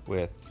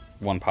with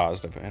one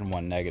positive and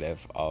one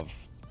negative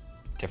of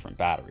different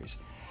batteries.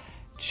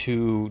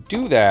 To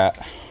do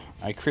that,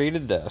 I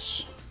created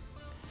this,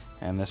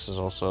 and this is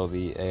also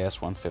the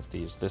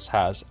AS150s. This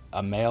has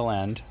a male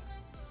end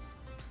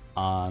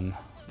on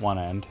one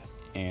end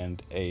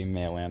and a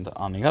male end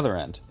on the other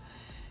end.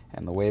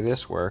 And the way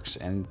this works,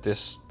 and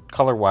this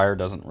color wire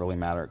doesn't really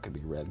matter, it could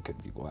be red, it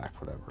could be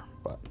black, whatever,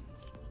 but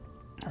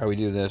how we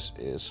do this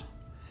is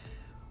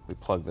we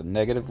plug the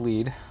negative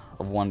lead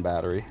of one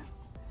battery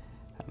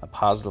and the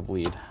positive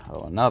lead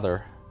of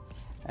another,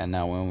 and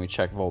now when we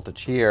check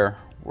voltage here,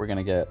 we're going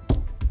to get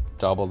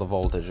double the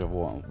voltage of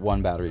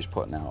one battery's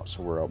putting out,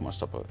 so we're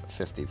almost up at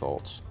 50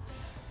 volts.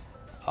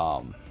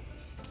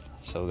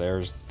 So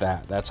there's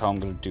that. That's how I'm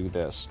going to do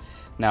this.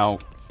 Now,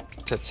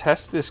 to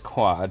test this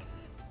quad,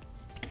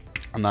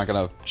 I'm not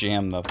going to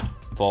jam the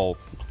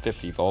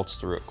 50 volts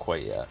through it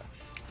quite yet.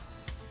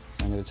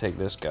 I'm going to take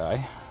this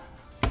guy,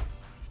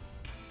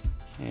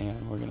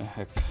 and we're going to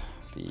hook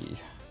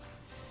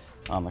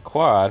on the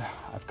quad.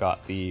 I've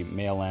got the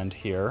male end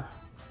here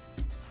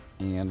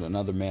and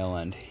another male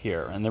end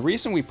here. And the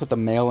reason we put the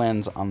male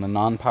ends on the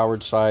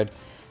non-powered side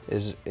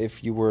is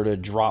if you were to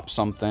drop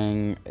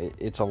something,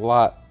 it's a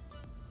lot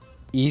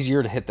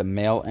easier to hit the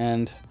male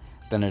end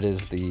than it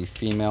is the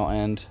female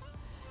end.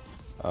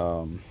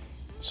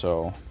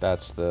 So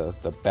that's the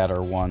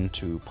better one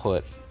to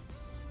put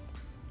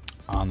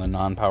on the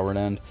non-powered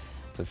end.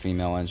 The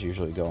female ends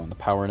usually go on the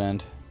powered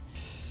end.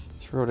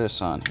 Throw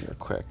this on here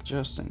quick,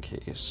 just in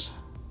case.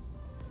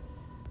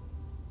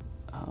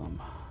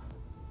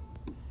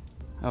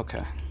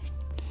 Okay,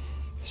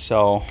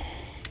 so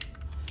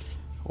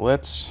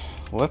let's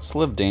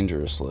live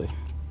dangerously.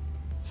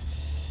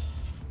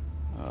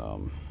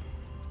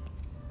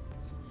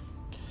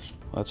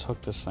 Let's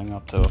hook this thing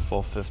up to a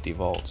full 50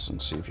 volts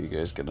and see if you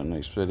guys get a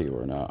nice video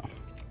or not.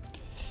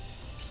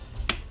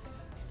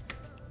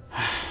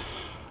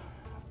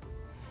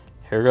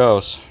 Here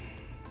goes.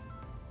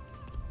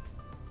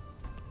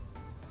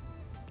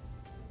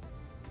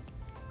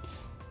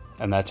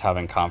 And that's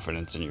having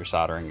confidence in your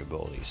soldering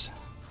abilities.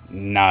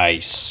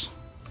 Nice.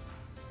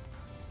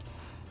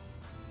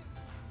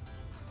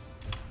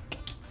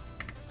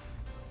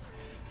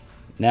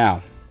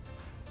 Now,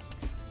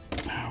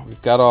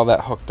 we've got all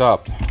that hooked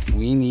up.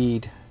 We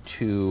need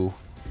to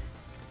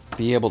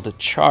be able to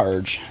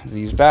charge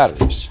these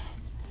batteries.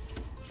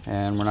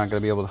 And we're not going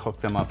to be able to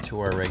hook them up to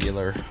our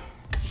regular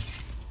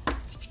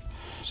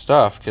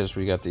stuff because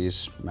we got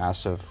these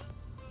massive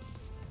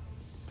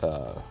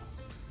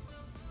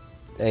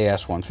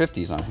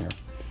AS150s on here.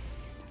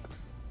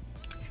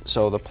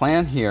 So the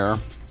plan here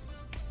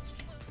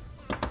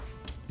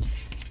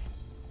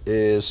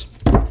is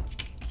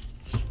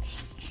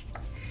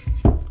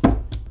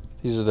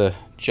these are the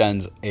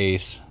Gens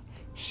Ace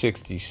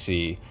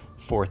 60C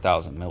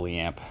 4000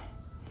 milliamp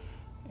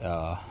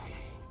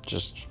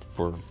just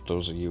for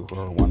those of you who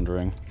are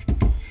wondering.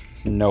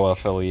 No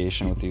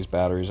affiliation with these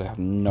batteries. I have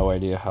no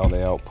idea how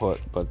they output,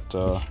 but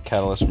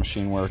Catalyst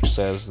Machineworks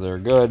says they're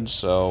good,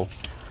 so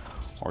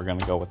we're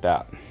gonna go with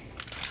that.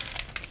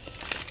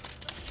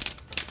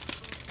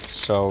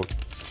 So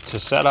to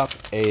set up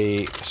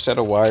a set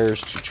of wires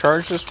to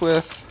charge this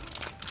with,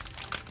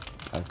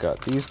 I've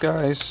got these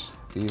guys.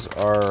 These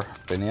are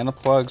banana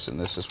plugs, and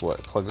this is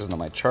what plugs into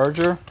my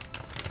charger.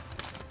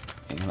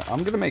 And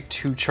I'm gonna make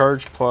 2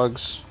 charge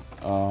plugs.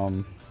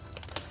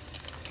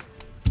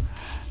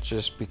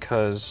 Just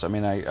because, I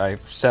mean,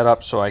 I've set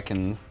up so I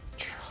can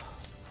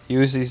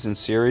use these in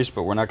series,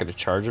 but we're not going to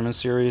charge them in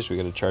series. We're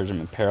going to charge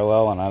them in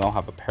parallel, and I don't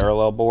have a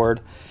parallel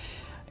board.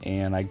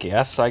 And I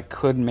guess I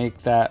could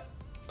make that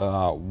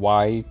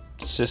Y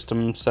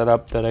system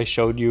setup that I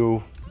showed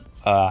you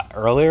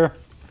earlier.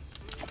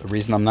 The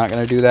reason I'm not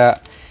going to do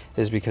that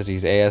is because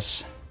these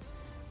AS150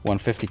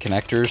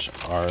 connectors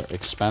are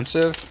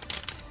expensive.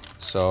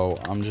 So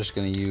I'm just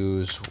going to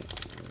use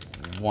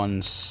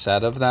 1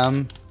 set of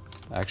them.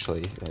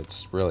 Actually,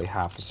 it's really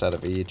half a set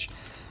of each.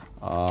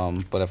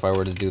 But if I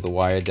were to do the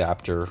Y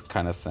adapter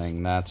kind of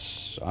thing,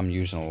 I'm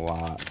using a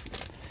lot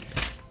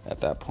at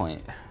that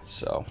point.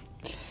 So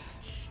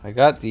I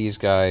got these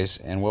guys,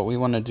 and what we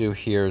want to do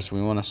here is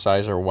we want to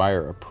size our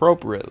wire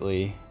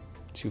appropriately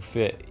to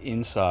fit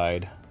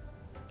inside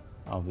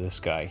of this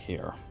guy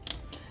here.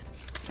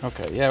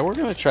 Okay, yeah, we're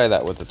going to try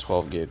that with the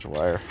 12 gauge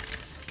wire.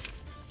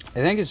 I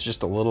think it's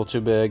just a little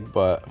too big,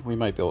 but we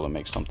might be able to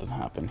make something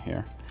happen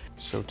here.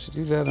 So to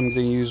do that, I'm going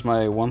to use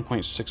my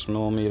 1.6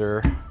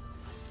 millimeter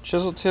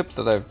chisel tip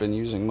that I've been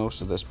using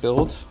most of this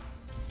build.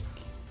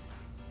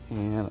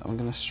 And I'm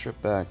going to strip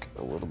back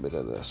a little bit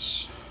of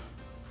this.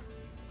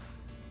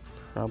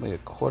 Probably a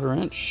 1/4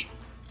 inch.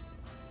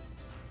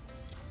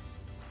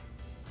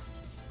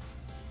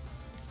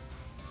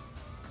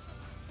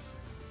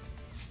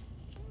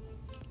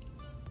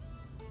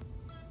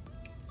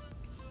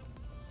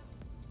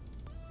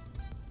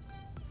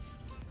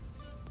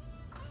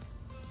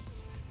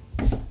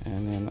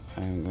 And then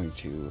I'm going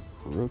to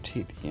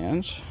rotate the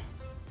ends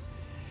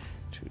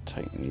to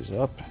tighten these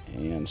up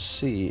and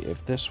see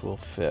if this will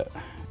fit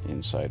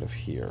inside of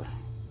here,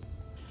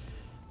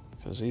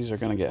 because these are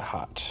going to get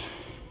hot.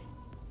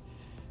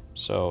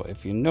 So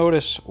if you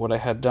notice, what I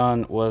had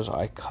done was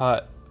I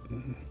cut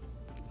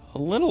a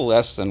little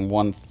less than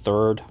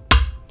 1/3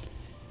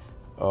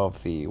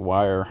 of the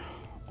wire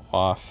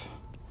off.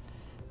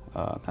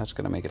 That's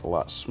going to make it a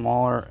lot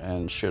smaller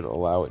and should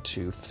allow it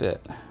to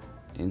fit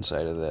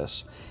inside of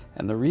this.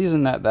 And the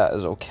reason that that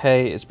is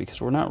okay is because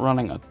we're not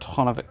running a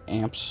ton of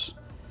amps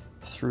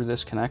through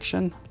this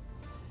connection,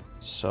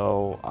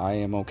 so I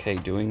am okay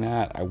doing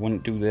that. I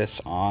wouldn't do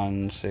this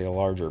on, say, a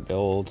larger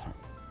build.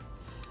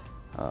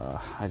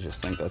 I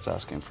just think that's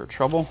asking for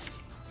trouble.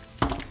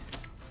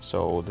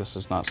 So this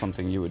is not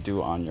something you would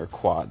do on your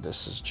quad.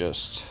 This is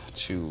just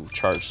to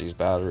charge these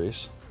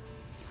batteries.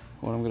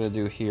 What I'm going to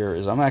do here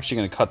is I'm actually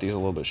going to cut these a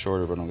little bit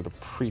shorter, but I'm going to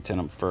pre-tin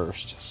them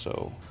first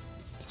so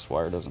this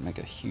wire doesn't make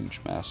a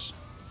huge mess.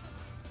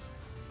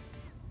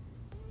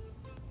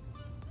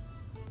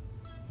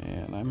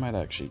 And I might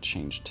actually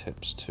change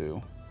tips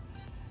too.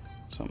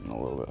 Something a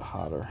little bit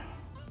hotter.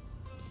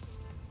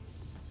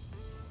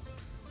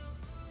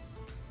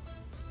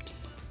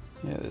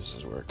 Yeah, this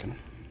is working.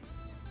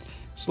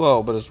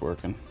 Slow, but it's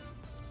working.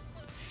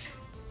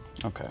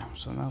 Okay,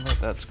 so now that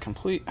that's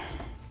complete,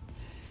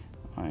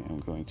 I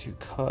am going to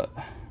cut,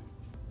 I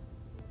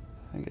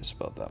think it's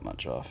about that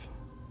much off.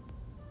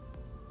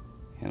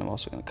 And I'm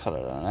also going to cut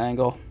it at an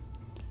angle.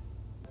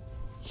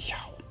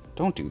 Yow,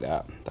 don't do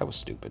that. That was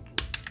stupid.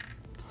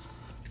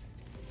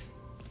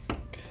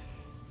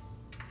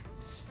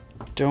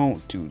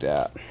 Don't do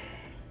that.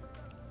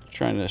 I'm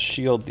trying to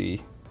shield the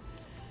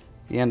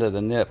end of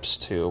the nips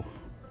to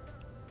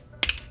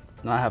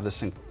not have this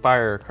thing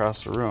fire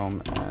across the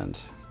room and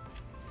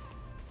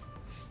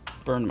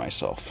burn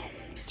myself.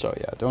 So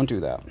yeah, don't do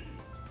that.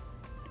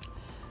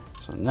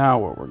 So now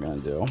what we're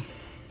going to do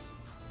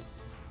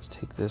is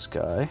take this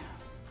guy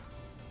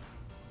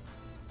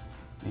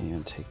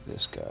and take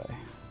this guy,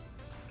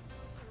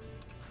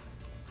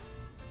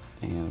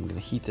 and I'm going to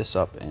heat this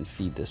up and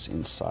feed this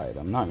inside.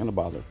 I'm not going to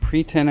bother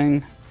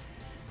pre-tinning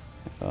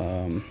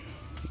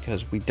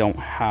because we don't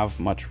have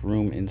much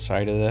room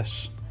inside of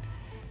this.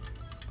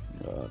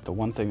 The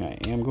one thing I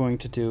am going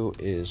to do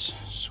is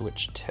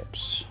switch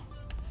tips.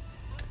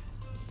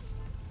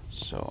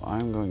 So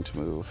I'm going to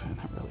move, and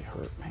that really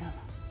hurt, man.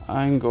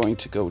 I'm going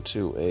to go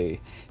to a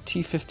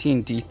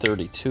T15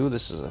 D32.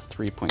 This is a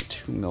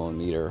 3.2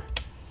 millimeter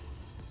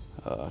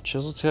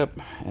chisel tip,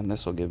 and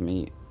this will give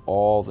me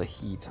all the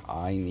heat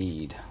I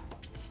need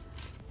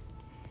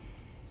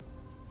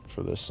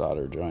for this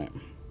solder joint.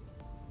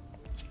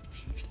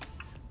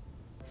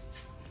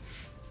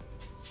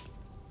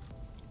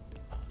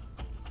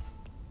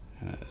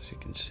 As you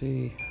can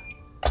see,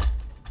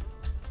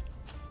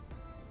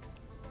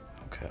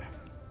 okay.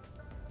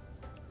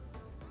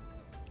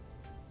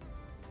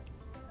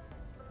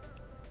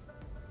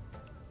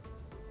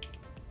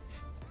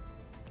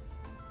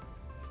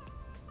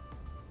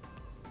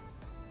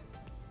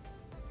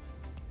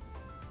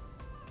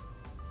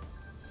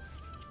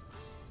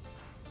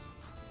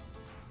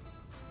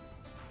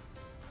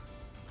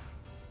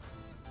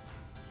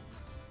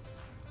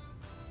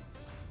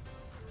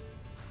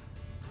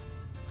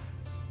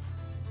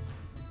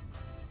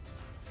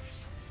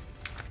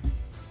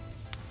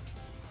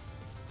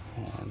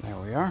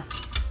 we are.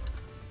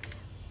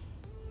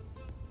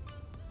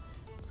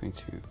 I'm going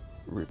to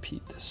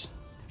repeat this.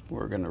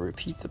 We're going to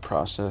repeat the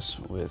process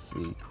with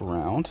the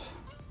ground.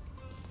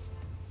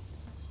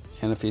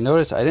 And if you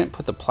notice, I didn't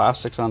put the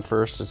plastics on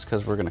first. It's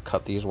because we're going to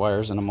cut these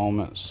wires in a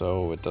moment,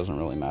 so it doesn't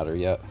really matter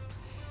yet.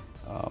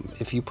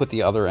 If you put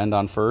the other end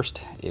on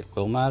first, it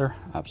will matter,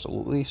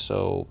 absolutely,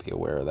 so be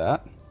aware of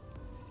that.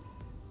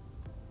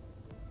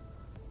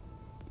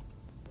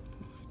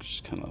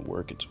 Just kind of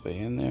work its way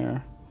in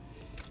there,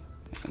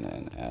 and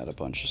then add a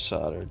bunch of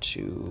solder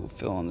to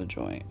fill in the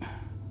joint.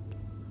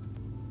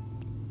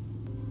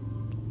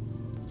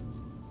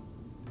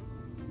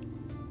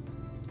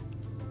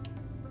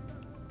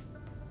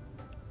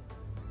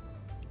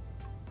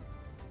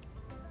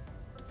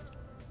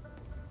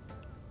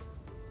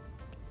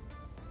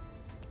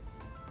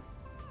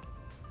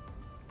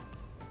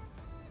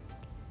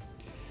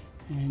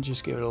 And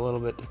just give it a little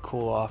bit to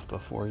cool off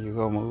before you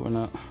go moving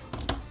it.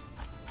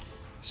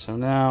 So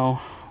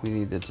now we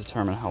need to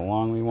determine how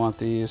long we want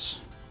these.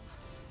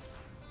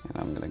 And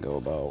I'm going to go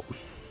about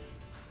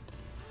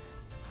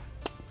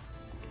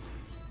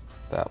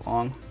that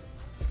long.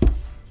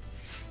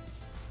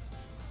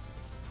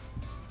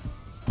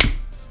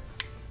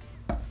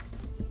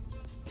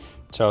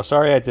 So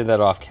sorry I did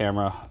that off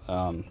camera.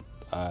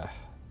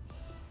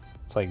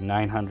 It's like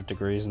 900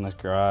 degrees in this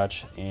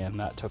garage and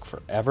that took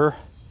forever.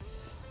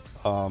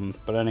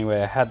 But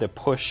anyway, I had to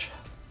push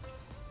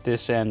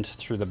this end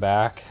through the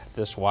back.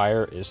 This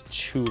wire is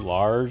too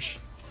large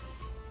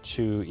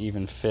to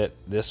even fit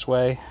this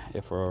way.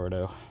 If we were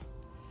to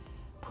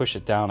push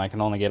it down, I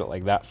can only get it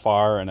like that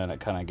far and then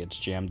it kind of gets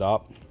jammed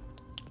up.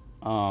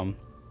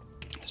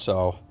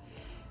 So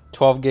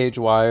 12 gauge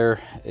wire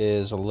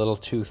is a little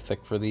too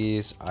thick for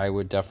these. I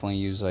would definitely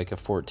use like a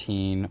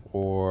 14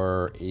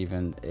 or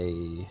even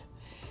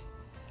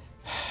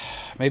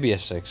maybe a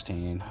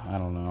 16. I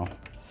don't know.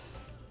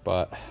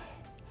 But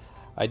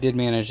I did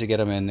manage to get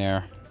them in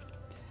there.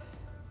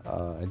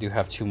 I do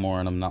have 2 more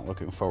and I'm not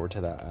looking forward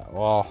to that at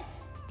all.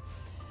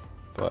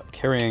 But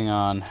carrying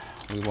on,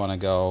 we want to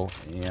go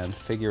and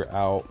figure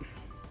out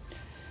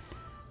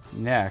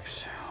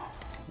next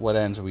what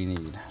ends we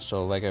need.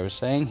 So like I was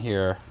saying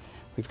here,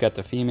 we've got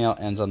the female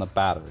ends on the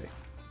battery.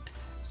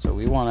 So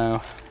we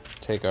want to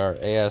take our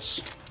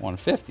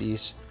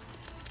AS150s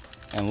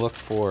and look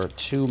for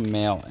 2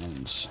 male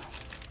ends.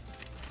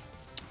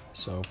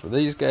 So for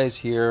these guys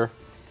here,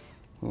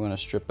 we want to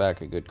strip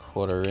back a good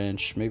 1/4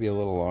 inch, maybe a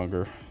little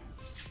longer.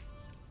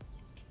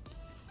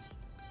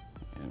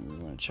 And we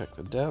want to check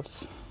the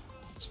depth.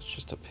 So it's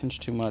just a pinch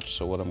too much,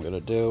 so what I'm going to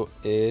do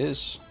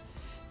is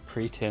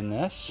pre-tin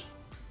this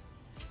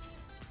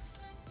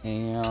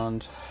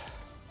and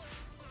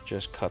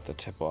just cut the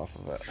tip off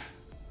of it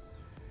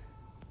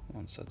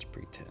once that's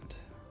pre-tinned.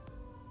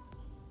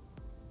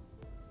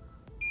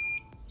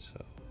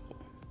 So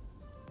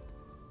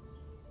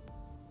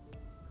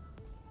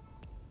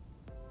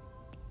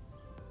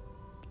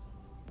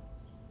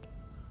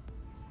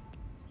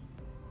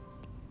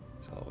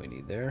that's all we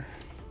need there.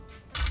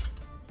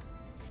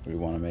 We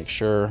want to make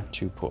sure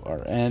to put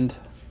our end,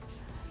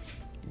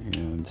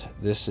 and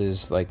this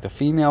is like the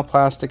female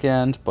plastic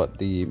end, but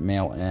the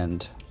male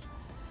end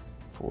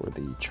for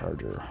the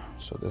charger.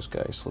 So this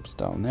guy slips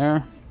down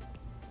there,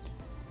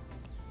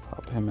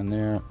 pop him in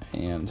there,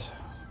 and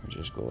we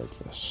just go like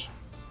this.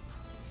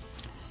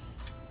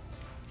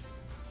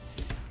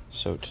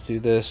 So to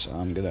do this,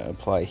 I'm going to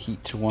apply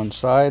heat to one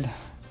side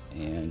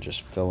and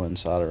just fill in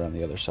solder on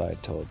the other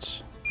side till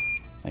it's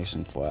nice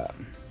and flat.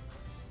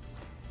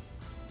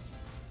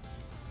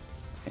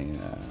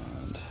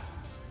 And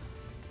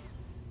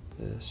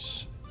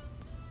this,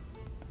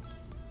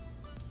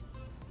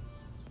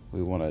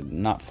 we want to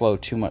not flow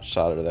too much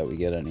solder that we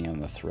get any on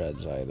the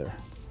threads either.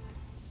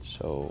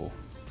 So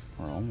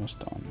we're almost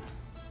done.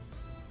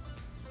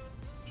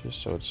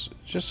 Just so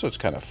it's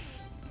kind of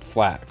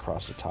flat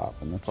across the top,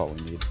 and that's all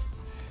we need.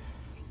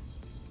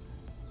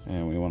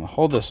 And we want to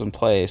hold this in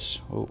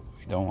place. Oh,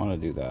 we don't want to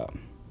do that.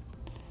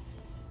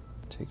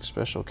 Take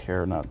special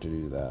care not to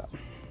do that,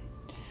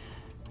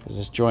 because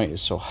this joint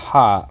is so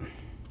hot,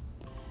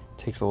 it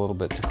takes a little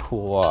bit to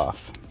cool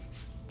off,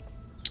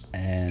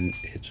 and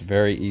it's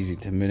very easy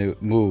to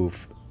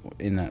move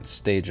in that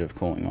stage of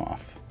cooling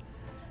off.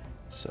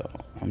 So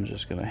I'm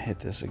just going to hit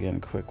this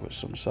again quick with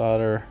some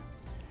solder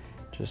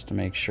just to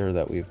make sure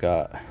that we've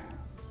got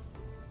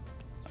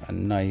a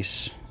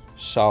nice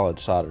solid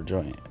solder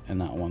joint and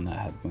not one that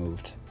had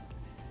moved.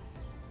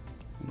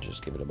 And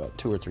just give it about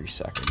 2 or 3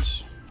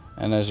 seconds.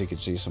 And as you can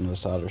see, some of the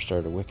solder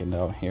started wicking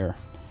down here.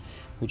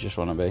 We just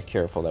want to be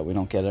careful that we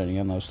don't get any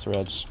on those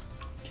threads.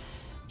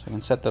 So I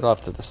can set that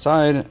off to the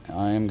side.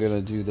 I am going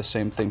to do the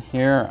same thing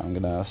here. I'm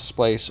going to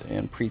splice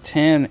and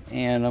pre-tin,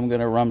 and I'm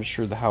going to rummage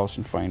through the house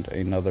and find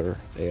another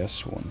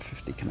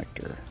AS150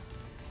 connector.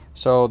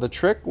 So the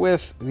trick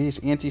with these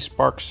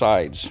anti-spark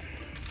sides,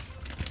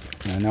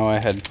 and I know I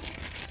had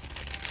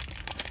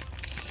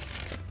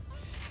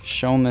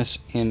shown this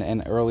in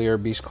an earlier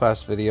Beast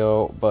Class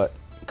video, but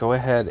go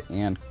ahead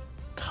and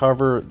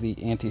cover the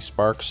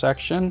anti-spark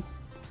section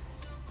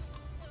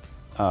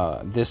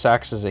This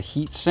acts as a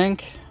heat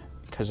sink,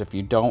 because if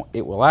you don't,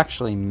 it will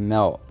actually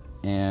melt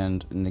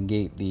and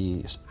negate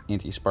the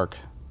anti-spark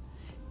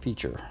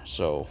feature.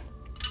 So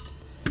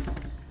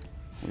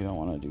we don't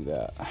want to do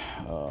that.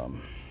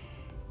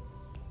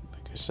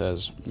 Like it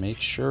says, make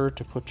sure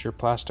to put your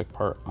plastic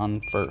part on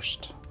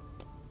first,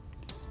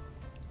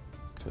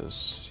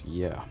 because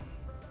yeah,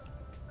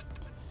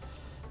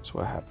 that's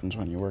what happens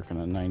when you work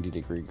in a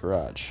 90-degree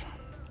garage.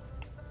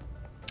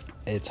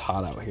 It's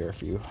hot out here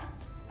if you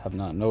have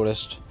not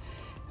noticed,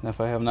 and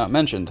if I have not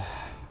mentioned.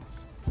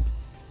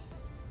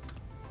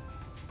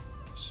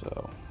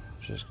 So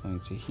just going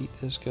to heat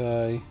this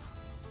guy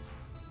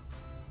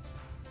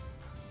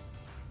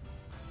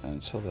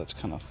until that's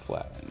kind of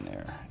flat in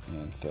there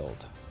and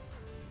filled,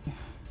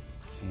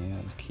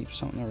 and keep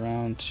something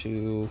around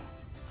to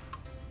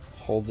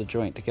hold the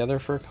joint together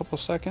for a couple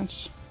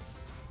seconds.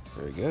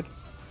 Very good.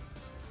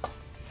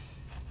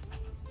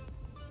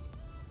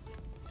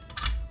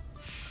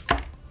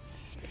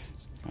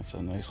 That's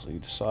a nicely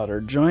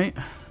soldered joint.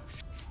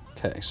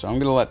 Okay, so I'm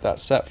gonna let that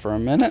set for a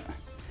minute.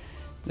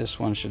 This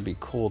one should be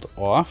cooled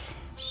off.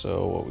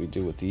 So what we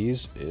do with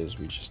these is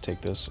we just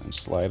take this and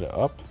slide it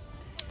up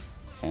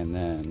and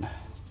then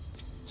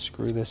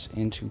screw this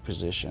into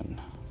position.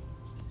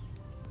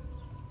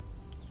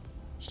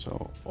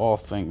 So all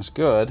things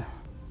good,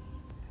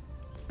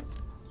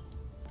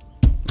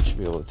 we should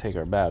be able to take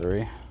our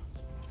battery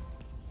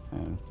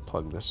and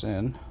plug this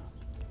in.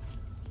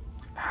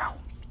 Ow,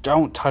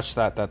 don't touch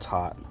that, that's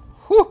hot.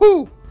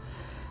 Woohoo!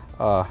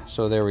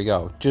 So there we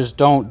go. Just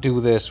don't do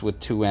this with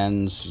two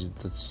ends.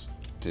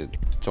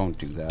 Don't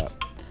do that.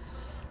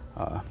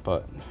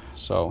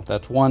 So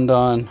that's one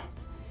done,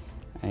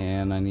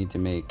 and I need to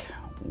make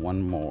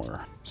one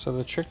more. So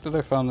the trick that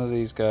I found with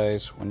these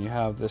guys, when you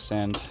have this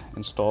end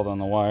installed on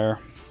the wire,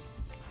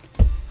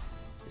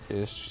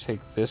 is to take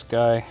this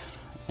guy,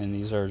 and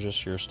these are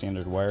just your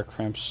standard wire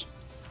crimps.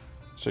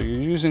 So you're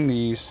using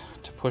these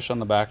to push on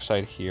the back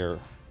side here,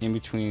 in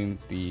between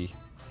the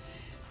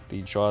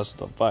jaws of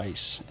the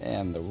vise,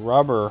 and the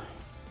rubber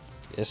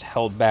is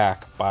held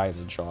back by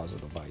the jaws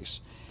of the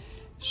vise.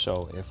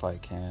 So if I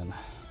can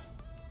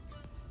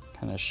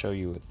kind of show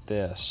you with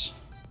this,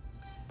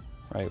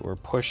 right, we're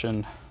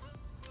pushing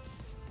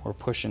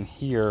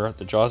here,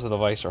 the jaws of the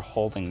vise are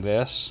holding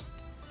this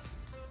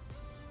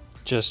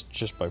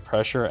just by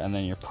pressure, and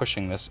then you're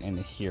pushing this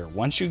into here.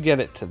 Once you get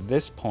it to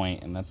this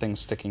point and the thing's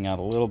sticking out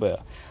a little bit,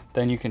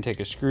 then you can take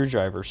a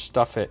screwdriver,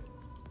 stuff it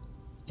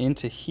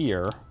into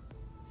here.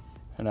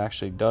 It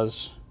actually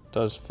does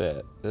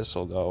fit. This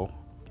will go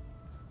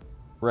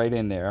right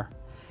in there,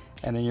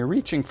 and then you're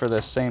reaching for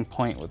this same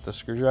point with the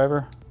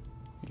screwdriver.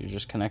 You're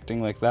just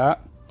connecting like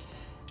that,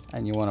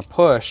 and you want to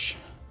push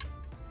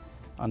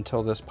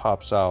until this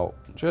pops out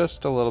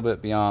just a little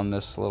bit beyond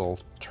this little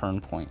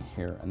turn point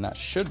here, and that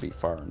should be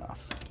far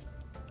enough.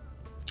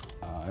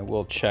 I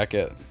will check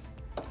it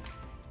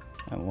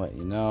and let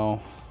you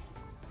know.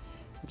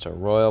 It's a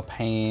royal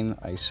pain.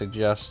 I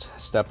suggest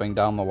stepping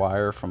down the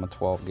wire from a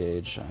 12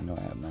 gauge. I know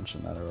I had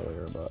mentioned that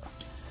earlier, but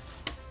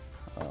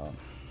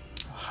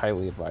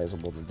highly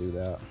advisable to do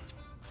that.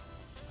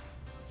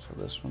 So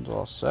this one's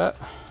all set.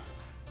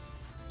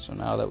 So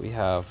now that we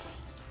have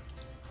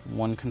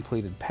one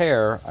completed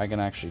pair, I can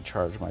actually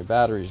charge my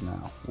batteries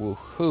now.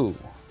 Woohoo!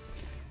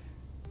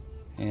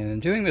 And in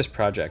doing this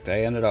project,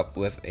 I ended up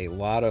with a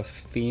lot of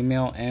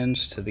female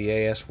ends to the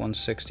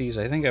AS160s.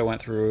 I think I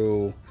went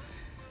through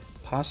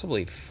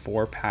possibly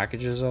 4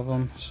 packages of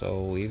them,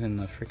 so even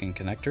the freaking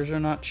connectors are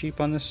not cheap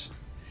on this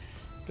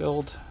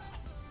build.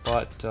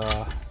 But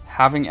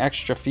having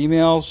extra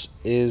females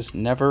is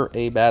never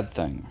a bad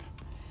thing.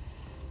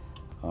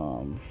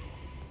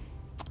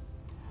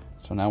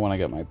 So now when I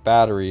get my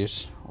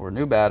batteries, or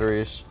new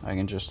batteries, I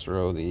can just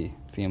throw the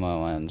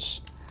female ends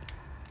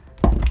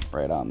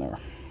right on there.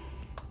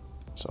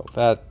 So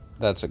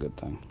that's a good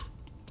thing.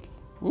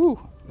 Ooh,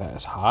 that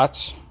is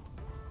hot.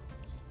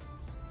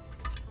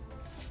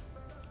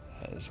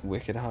 That is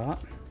wicked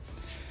hot.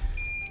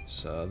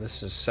 So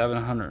this is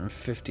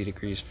 750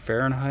 degrees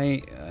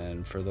Fahrenheit,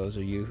 and for those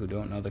of you who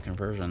don't know the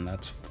conversion,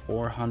 that's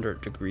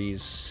 400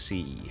 degrees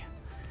C.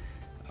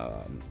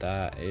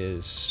 That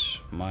is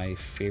my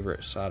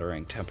favorite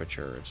soldering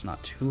temperature. It's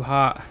not too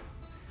hot,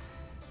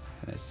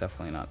 and it's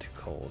definitely not too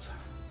cold.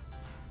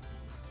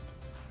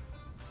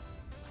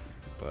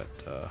 But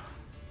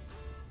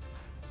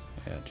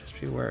yeah, just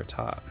be aware it's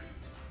hot.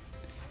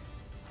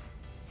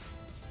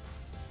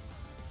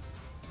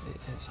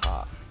 It is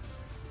hot.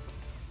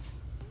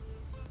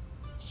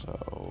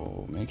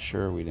 So make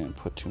sure we didn't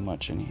put too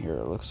much in here.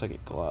 It looks like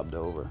it globbed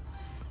over.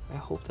 I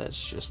hope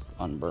that's just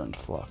unburned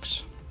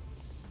flux.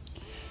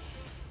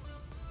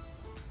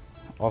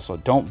 Also,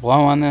 don't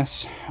blow on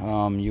this.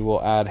 You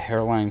will add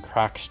hairline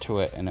cracks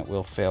to it and it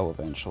will fail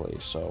eventually.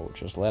 So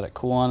just let it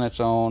cool on its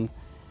own.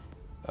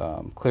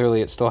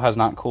 Clearly it still has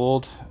not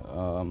cooled.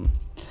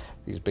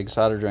 These big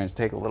solder joints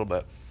take a little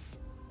bit.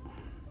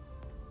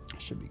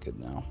 Should be good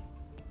now.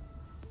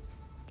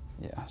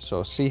 Yeah,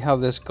 so see how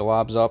this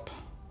globs up?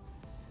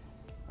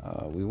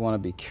 We want to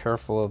be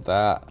careful of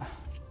that.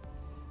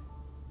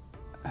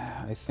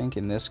 I think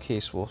in this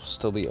case we'll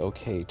still be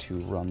okay to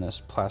run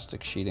this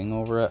plastic sheeting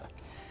over it.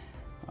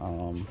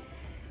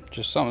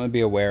 Just something to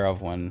be aware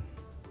of when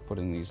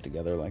putting these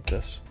together like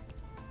this.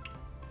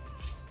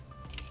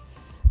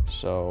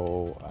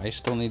 So I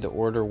still need to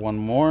order one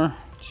more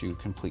to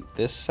complete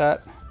this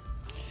set.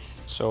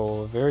 So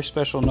a very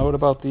special note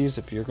about these,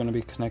 if you're going to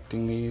be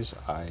connecting these,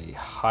 I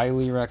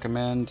highly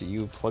recommend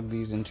you plug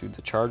these into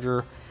the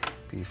charger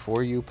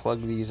before you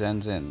plug these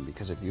ends in,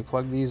 because if you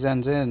plug these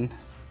ends in,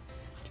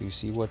 do you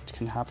see what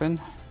can happen?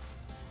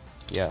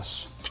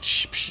 Yes.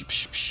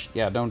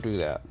 Yeah, don't do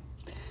that.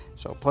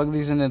 So plug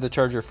these into the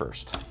charger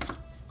first.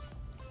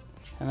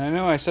 And I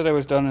know I said I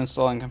was done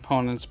installing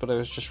components, but I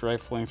was just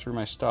rifling through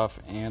my stuff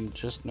and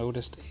just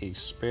noticed a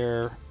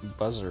spare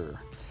buzzer.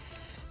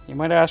 You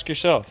might ask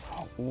yourself,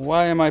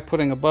 why am I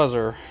putting a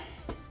buzzer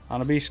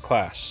on a beast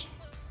class?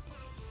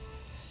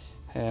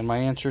 And my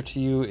answer to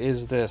you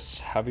is this: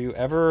 have you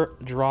ever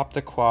dropped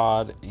a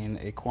quad in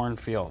a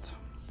cornfield?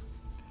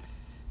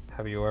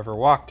 Have you ever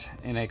walked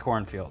in a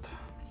cornfield?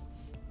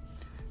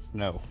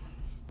 No.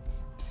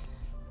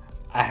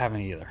 I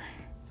haven't either.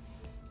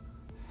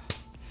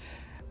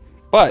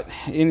 But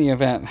in the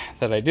event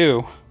that I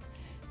do,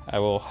 I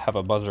will have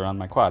a buzzer on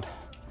my quad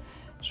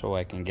so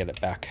I can get it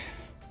back.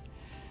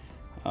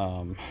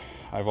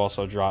 I've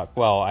also dropped,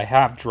 well, I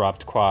have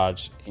dropped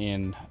quads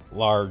in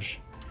large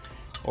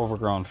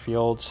overgrown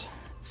fields,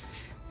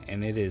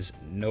 and it is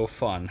no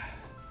fun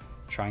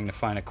trying to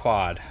find a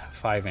quad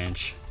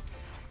 5-inch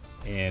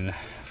in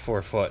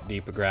 4-foot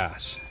deep of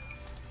grass.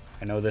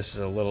 I know this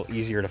is a little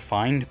easier to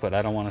find, but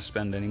I don't want to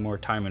spend any more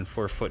time in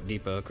 4-foot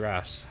deep of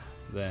grass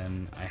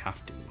than I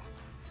have to.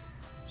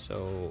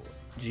 So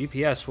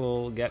GPS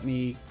will get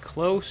me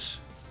close,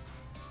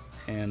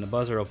 and the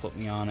buzzer will put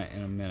me on it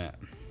in a minute.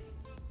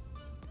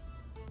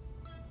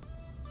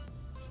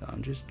 So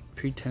I'm just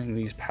pre-tinning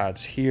these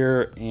pads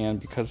here,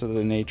 and because of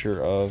the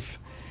nature of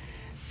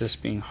this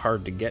being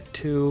hard to get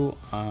to,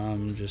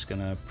 I'm just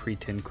gonna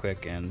pre-tin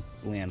quick and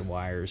land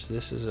wires.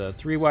 This is a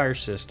 3-wire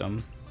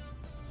system.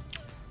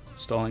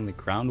 Installing the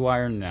ground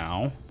wire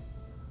now.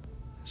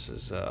 This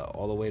is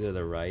all the way to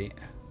the right.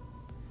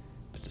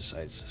 It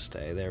decides to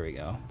stay. There we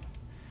go.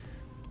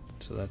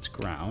 So that's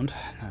ground.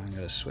 Now I'm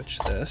going to switch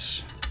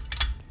this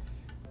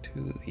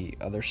to the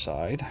other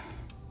side.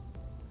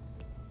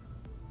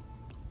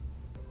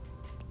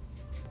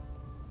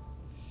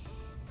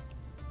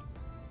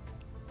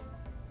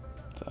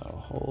 That'll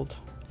hold.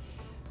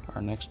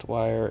 Our next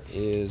wire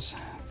is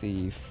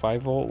the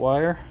 5-volt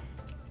wire.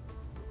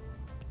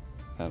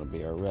 That'll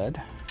be our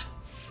red.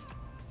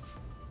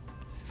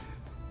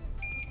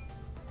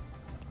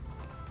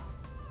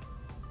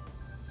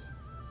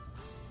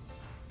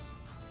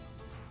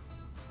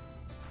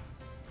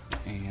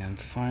 And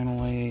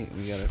finally,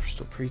 we gotta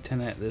still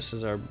pre-tin it. This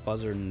is our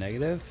buzzer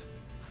negative.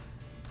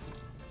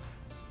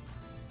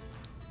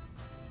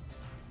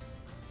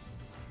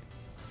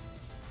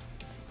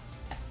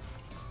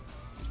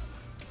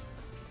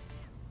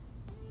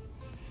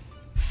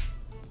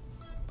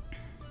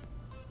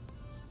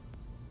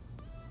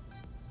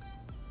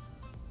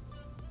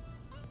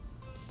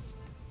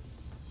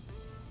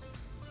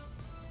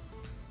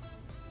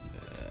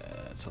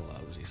 That's a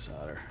lousy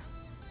solder.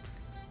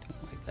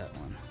 Don't like that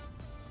one.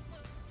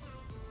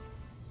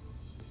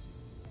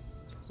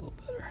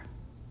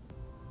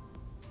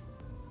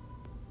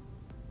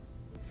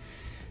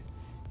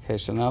 Okay,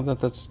 so now that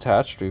that's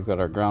attached, we've got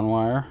our ground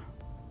wire,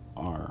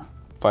 our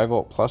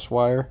 5-volt plus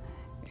wire,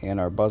 and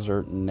our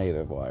buzzer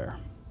negative wire.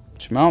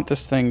 To mount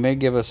this thing, they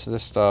give us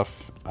this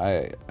stuff.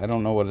 I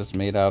don't know what it's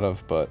made out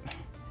of, but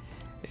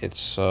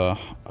it's a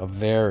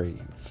very,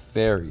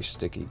 very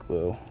sticky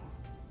glue.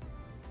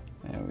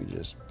 And we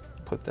just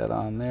put that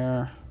on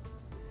there,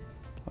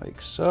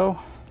 like so.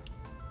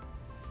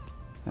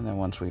 And then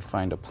once we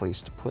find a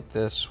place to put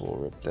this, we'll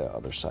rip the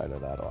other side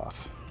of that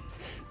off.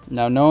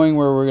 Now, knowing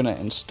where we're going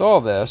to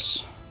install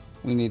this,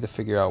 we need to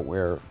figure out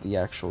where the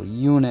actual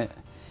unit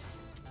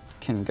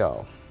can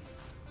go.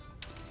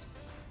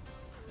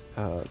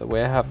 The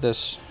way I have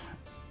this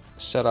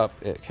set up,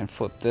 it can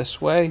flip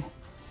this way.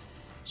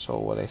 So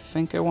what I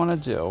think I want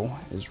to do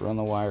is run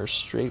the wires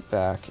straight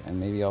back, and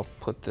maybe I'll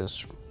put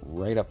this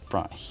right up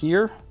front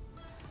here,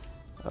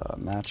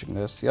 matching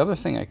this. The other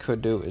thing I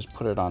could do is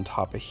put it on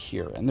top of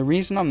here. And the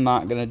reason I'm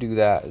not going to do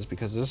that is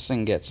because this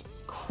thing gets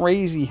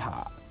crazy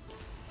hot.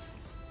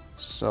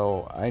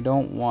 So I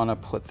don't want to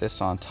put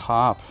this on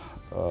top,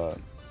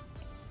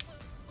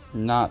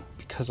 not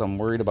because I'm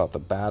worried about the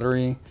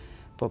battery,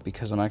 but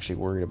because I'm actually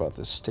worried about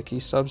this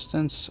sticky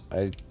substance.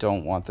 I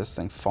don't want this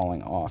thing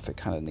falling off. It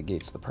kind of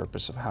negates the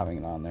purpose of having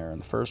it on there in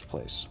the first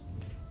place.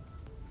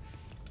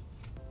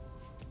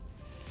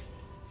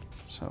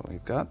 So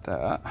we've got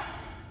that.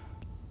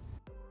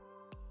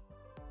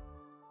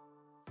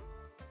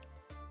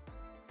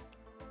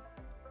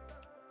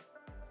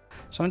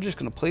 So I'm just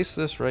going to place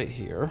this right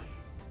here.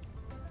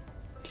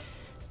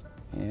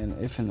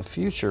 And if in the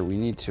future we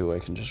need to, I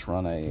can just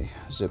run a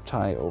zip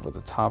tie over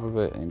the top of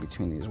it in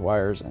between these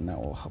wires, and that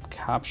will help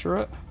capture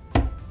it.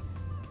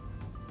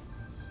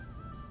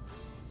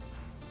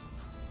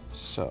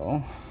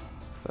 So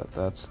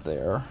that's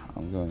there,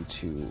 I'm going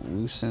to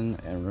loosen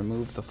and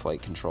remove the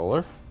flight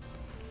controller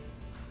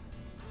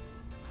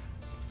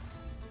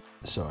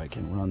so I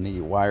can run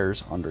the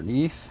wires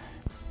underneath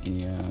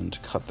and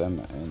cut them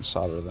and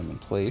solder them in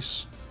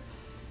place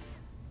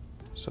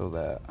so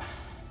that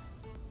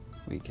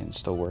we can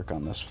still work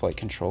on this flight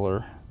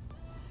controller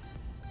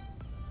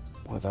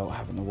without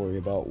having to worry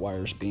about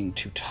wires being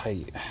too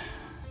tight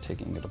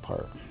taking it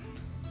apart.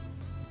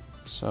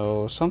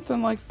 So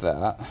something like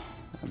that.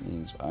 That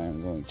means I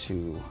am going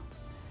to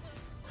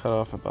cut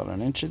off about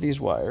 1 inch of these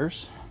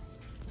wires.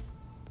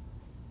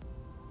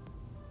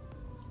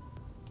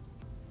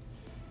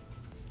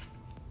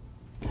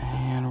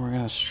 And we're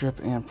going to strip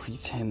and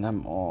pre-tin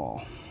them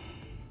all.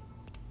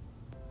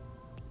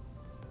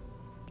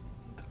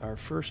 Our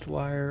first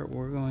wire,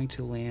 we're going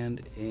to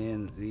land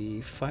in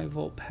the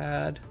 5-volt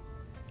pad.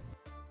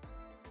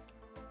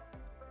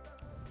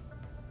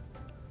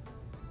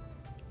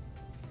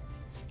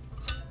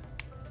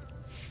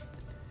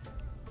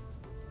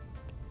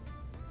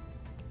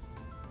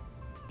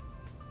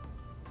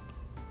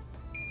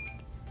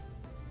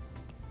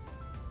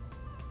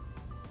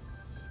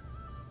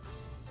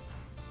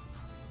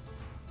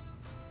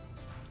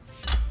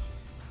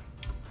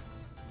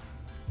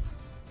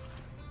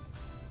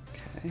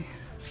 Okay.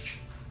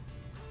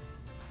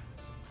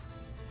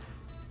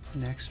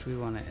 Next, we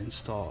want to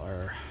install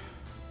our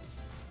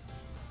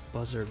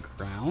buzzer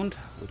ground,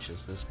 which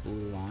is this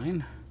blue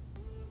line.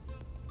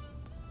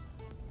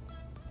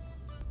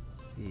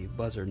 The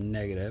buzzer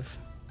negative.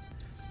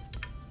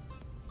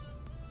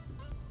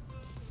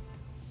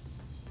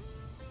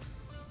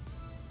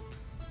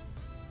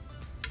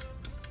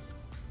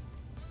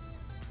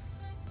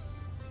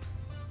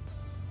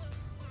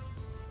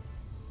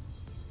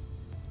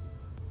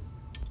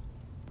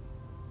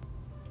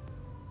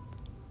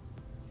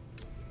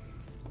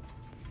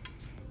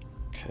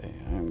 Okay,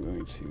 I'm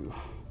going to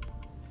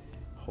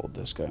hold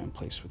this guy in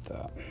place with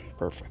that.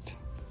 Perfect.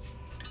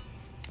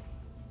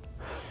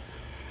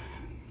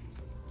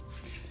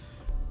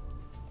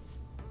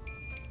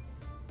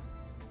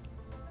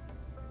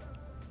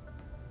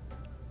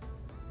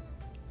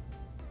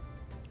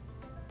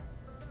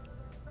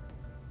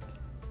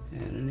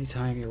 And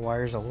anytime your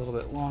wire's a little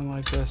bit long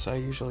like this, I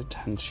usually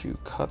tend to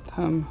cut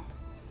them.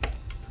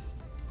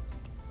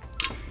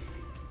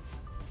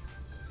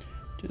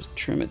 Just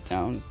trim it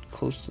down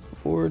close to the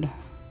board,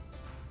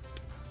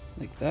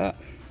 like that.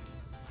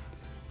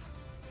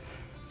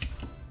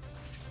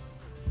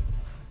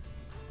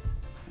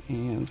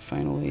 And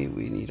finally,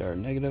 we need our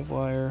negative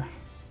wire.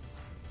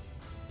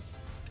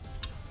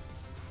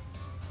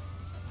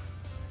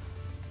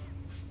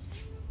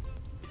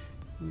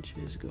 Which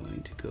is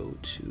going to go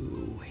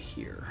to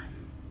here.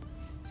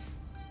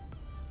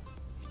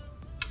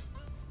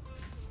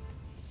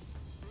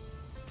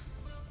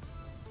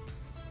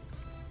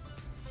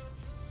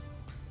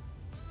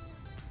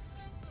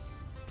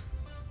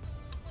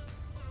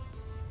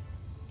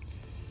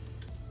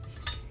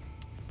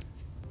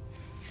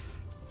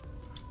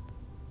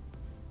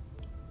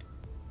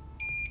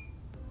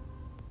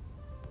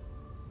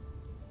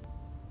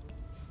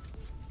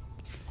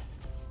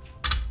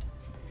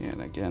 And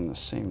again, the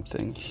same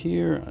thing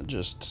here. I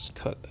just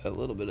cut a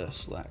little bit of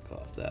slack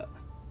off that.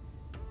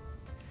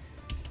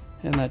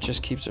 And that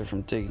just keeps it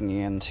from digging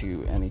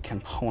into any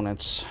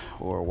components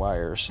or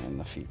wires in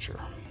the future.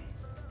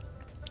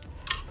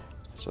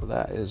 So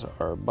that is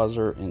our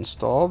buzzer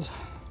installed.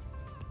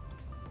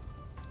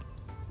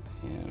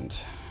 And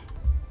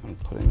I'm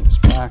putting this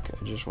back.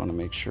 I just want to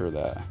make sure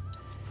that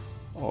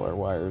all our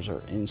wires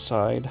are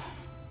inside.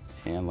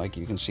 And like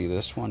you can see,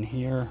 this one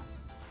here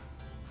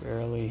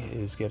barely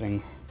is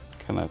getting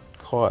kind of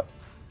caught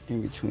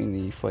in between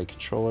the flight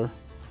controller,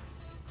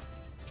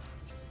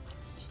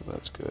 so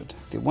that's good.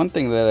 The one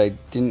thing that I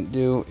didn't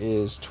do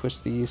is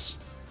twist these,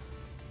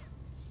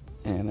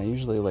 and I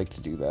usually like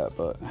to do that,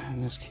 but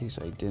in this case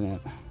I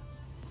didn't.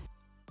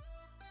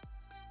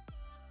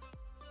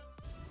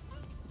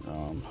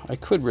 I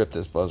could rip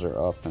this buzzer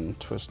up and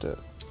twist it,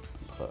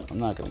 but I'm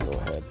not going to go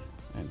ahead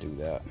and do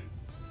that.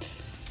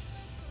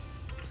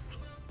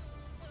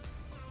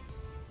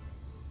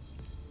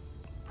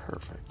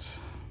 Perfect.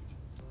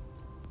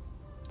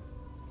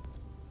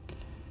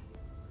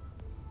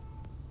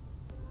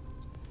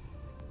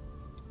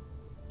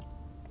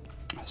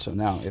 So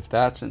now, if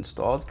that's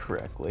installed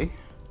correctly,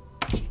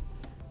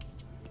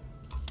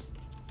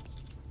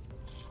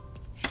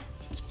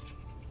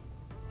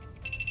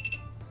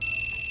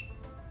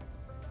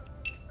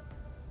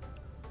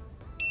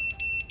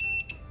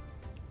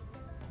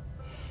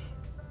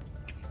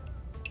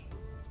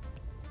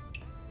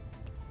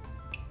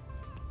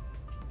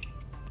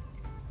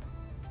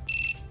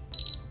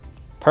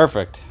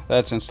 perfect,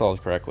 that's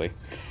installed correctly.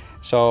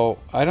 So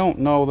I don't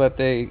know that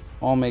they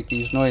all make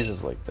these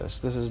noises like this.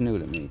 This is new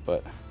to me,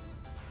 but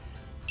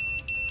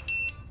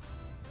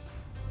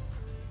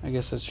I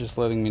guess it's just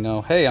letting me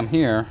know, hey, I'm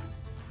here.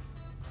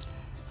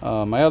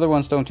 My other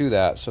ones don't do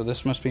that, so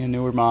this must be a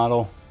newer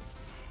model.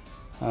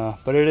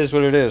 But it is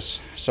what it is.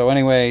 So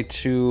anyway,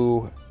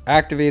 to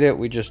activate it,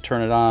 we just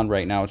turn it on.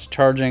 Right now it's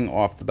charging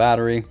off the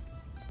battery.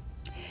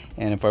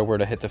 And if I were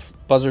to hit the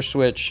buzzer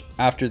switch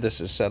after this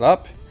is set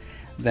up,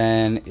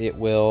 then it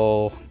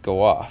will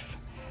go off.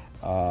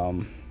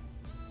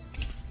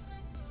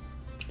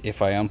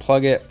 If I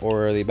unplug it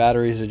or the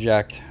batteries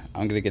eject,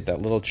 I'm going to get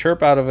that little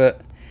chirp out of it,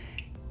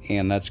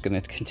 and that's going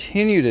to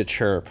continue to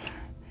chirp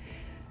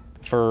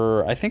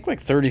for I think like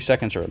 30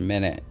 seconds or a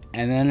minute,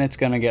 and then it's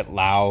going to get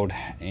loud,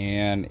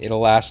 and it'll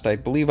last, I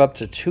believe, up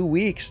to 2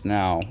 weeks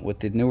now with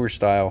the newer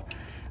style.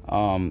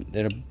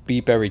 It'll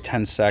beep every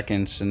 10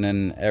 seconds, and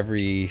then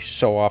every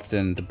so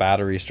often the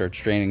battery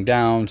starts draining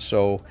down,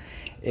 so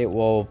it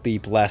will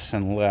beep less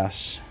and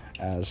less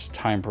as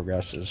time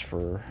progresses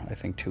for I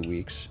think 2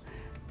 weeks.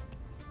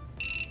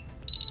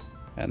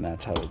 And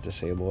that's how to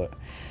disable it.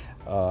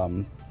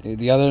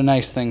 The other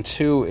nice thing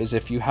too is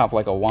if you have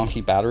like a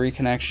wonky battery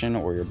connection,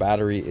 or your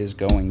battery is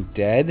going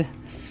dead,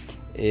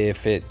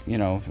 if it, you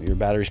know, your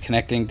battery's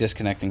connecting,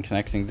 disconnecting,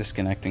 connecting,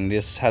 disconnecting,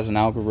 this has an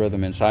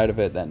algorithm inside of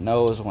it that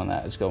knows when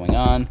that is going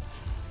on,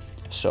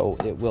 so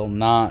it will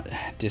not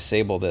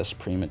disable this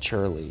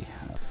prematurely.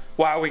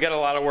 Wow, we got a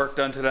lot of work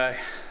done today.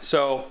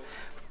 So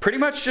pretty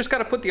much just got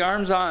to put the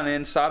arms on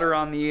and solder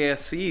on the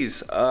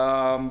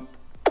ESCs.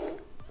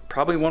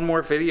 Probably one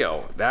more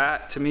video.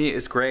 That to me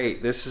is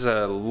great. This is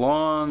a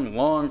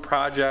long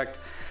project,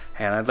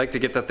 and I'd like to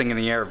get that thing in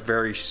the air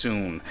very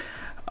soon.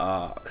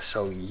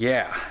 So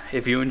yeah,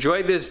 if you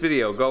enjoyed this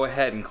video, go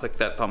ahead and click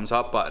that thumbs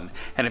up button.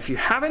 And if you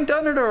haven't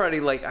done it already,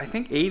 like I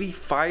think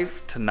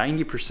 85 to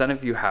 90%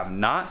 of you have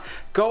not,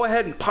 go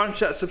ahead and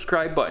punch that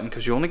subscribe button,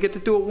 because you only get to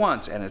do it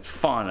once and it's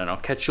fun. And I'll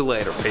catch you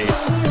later.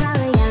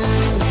 Peace.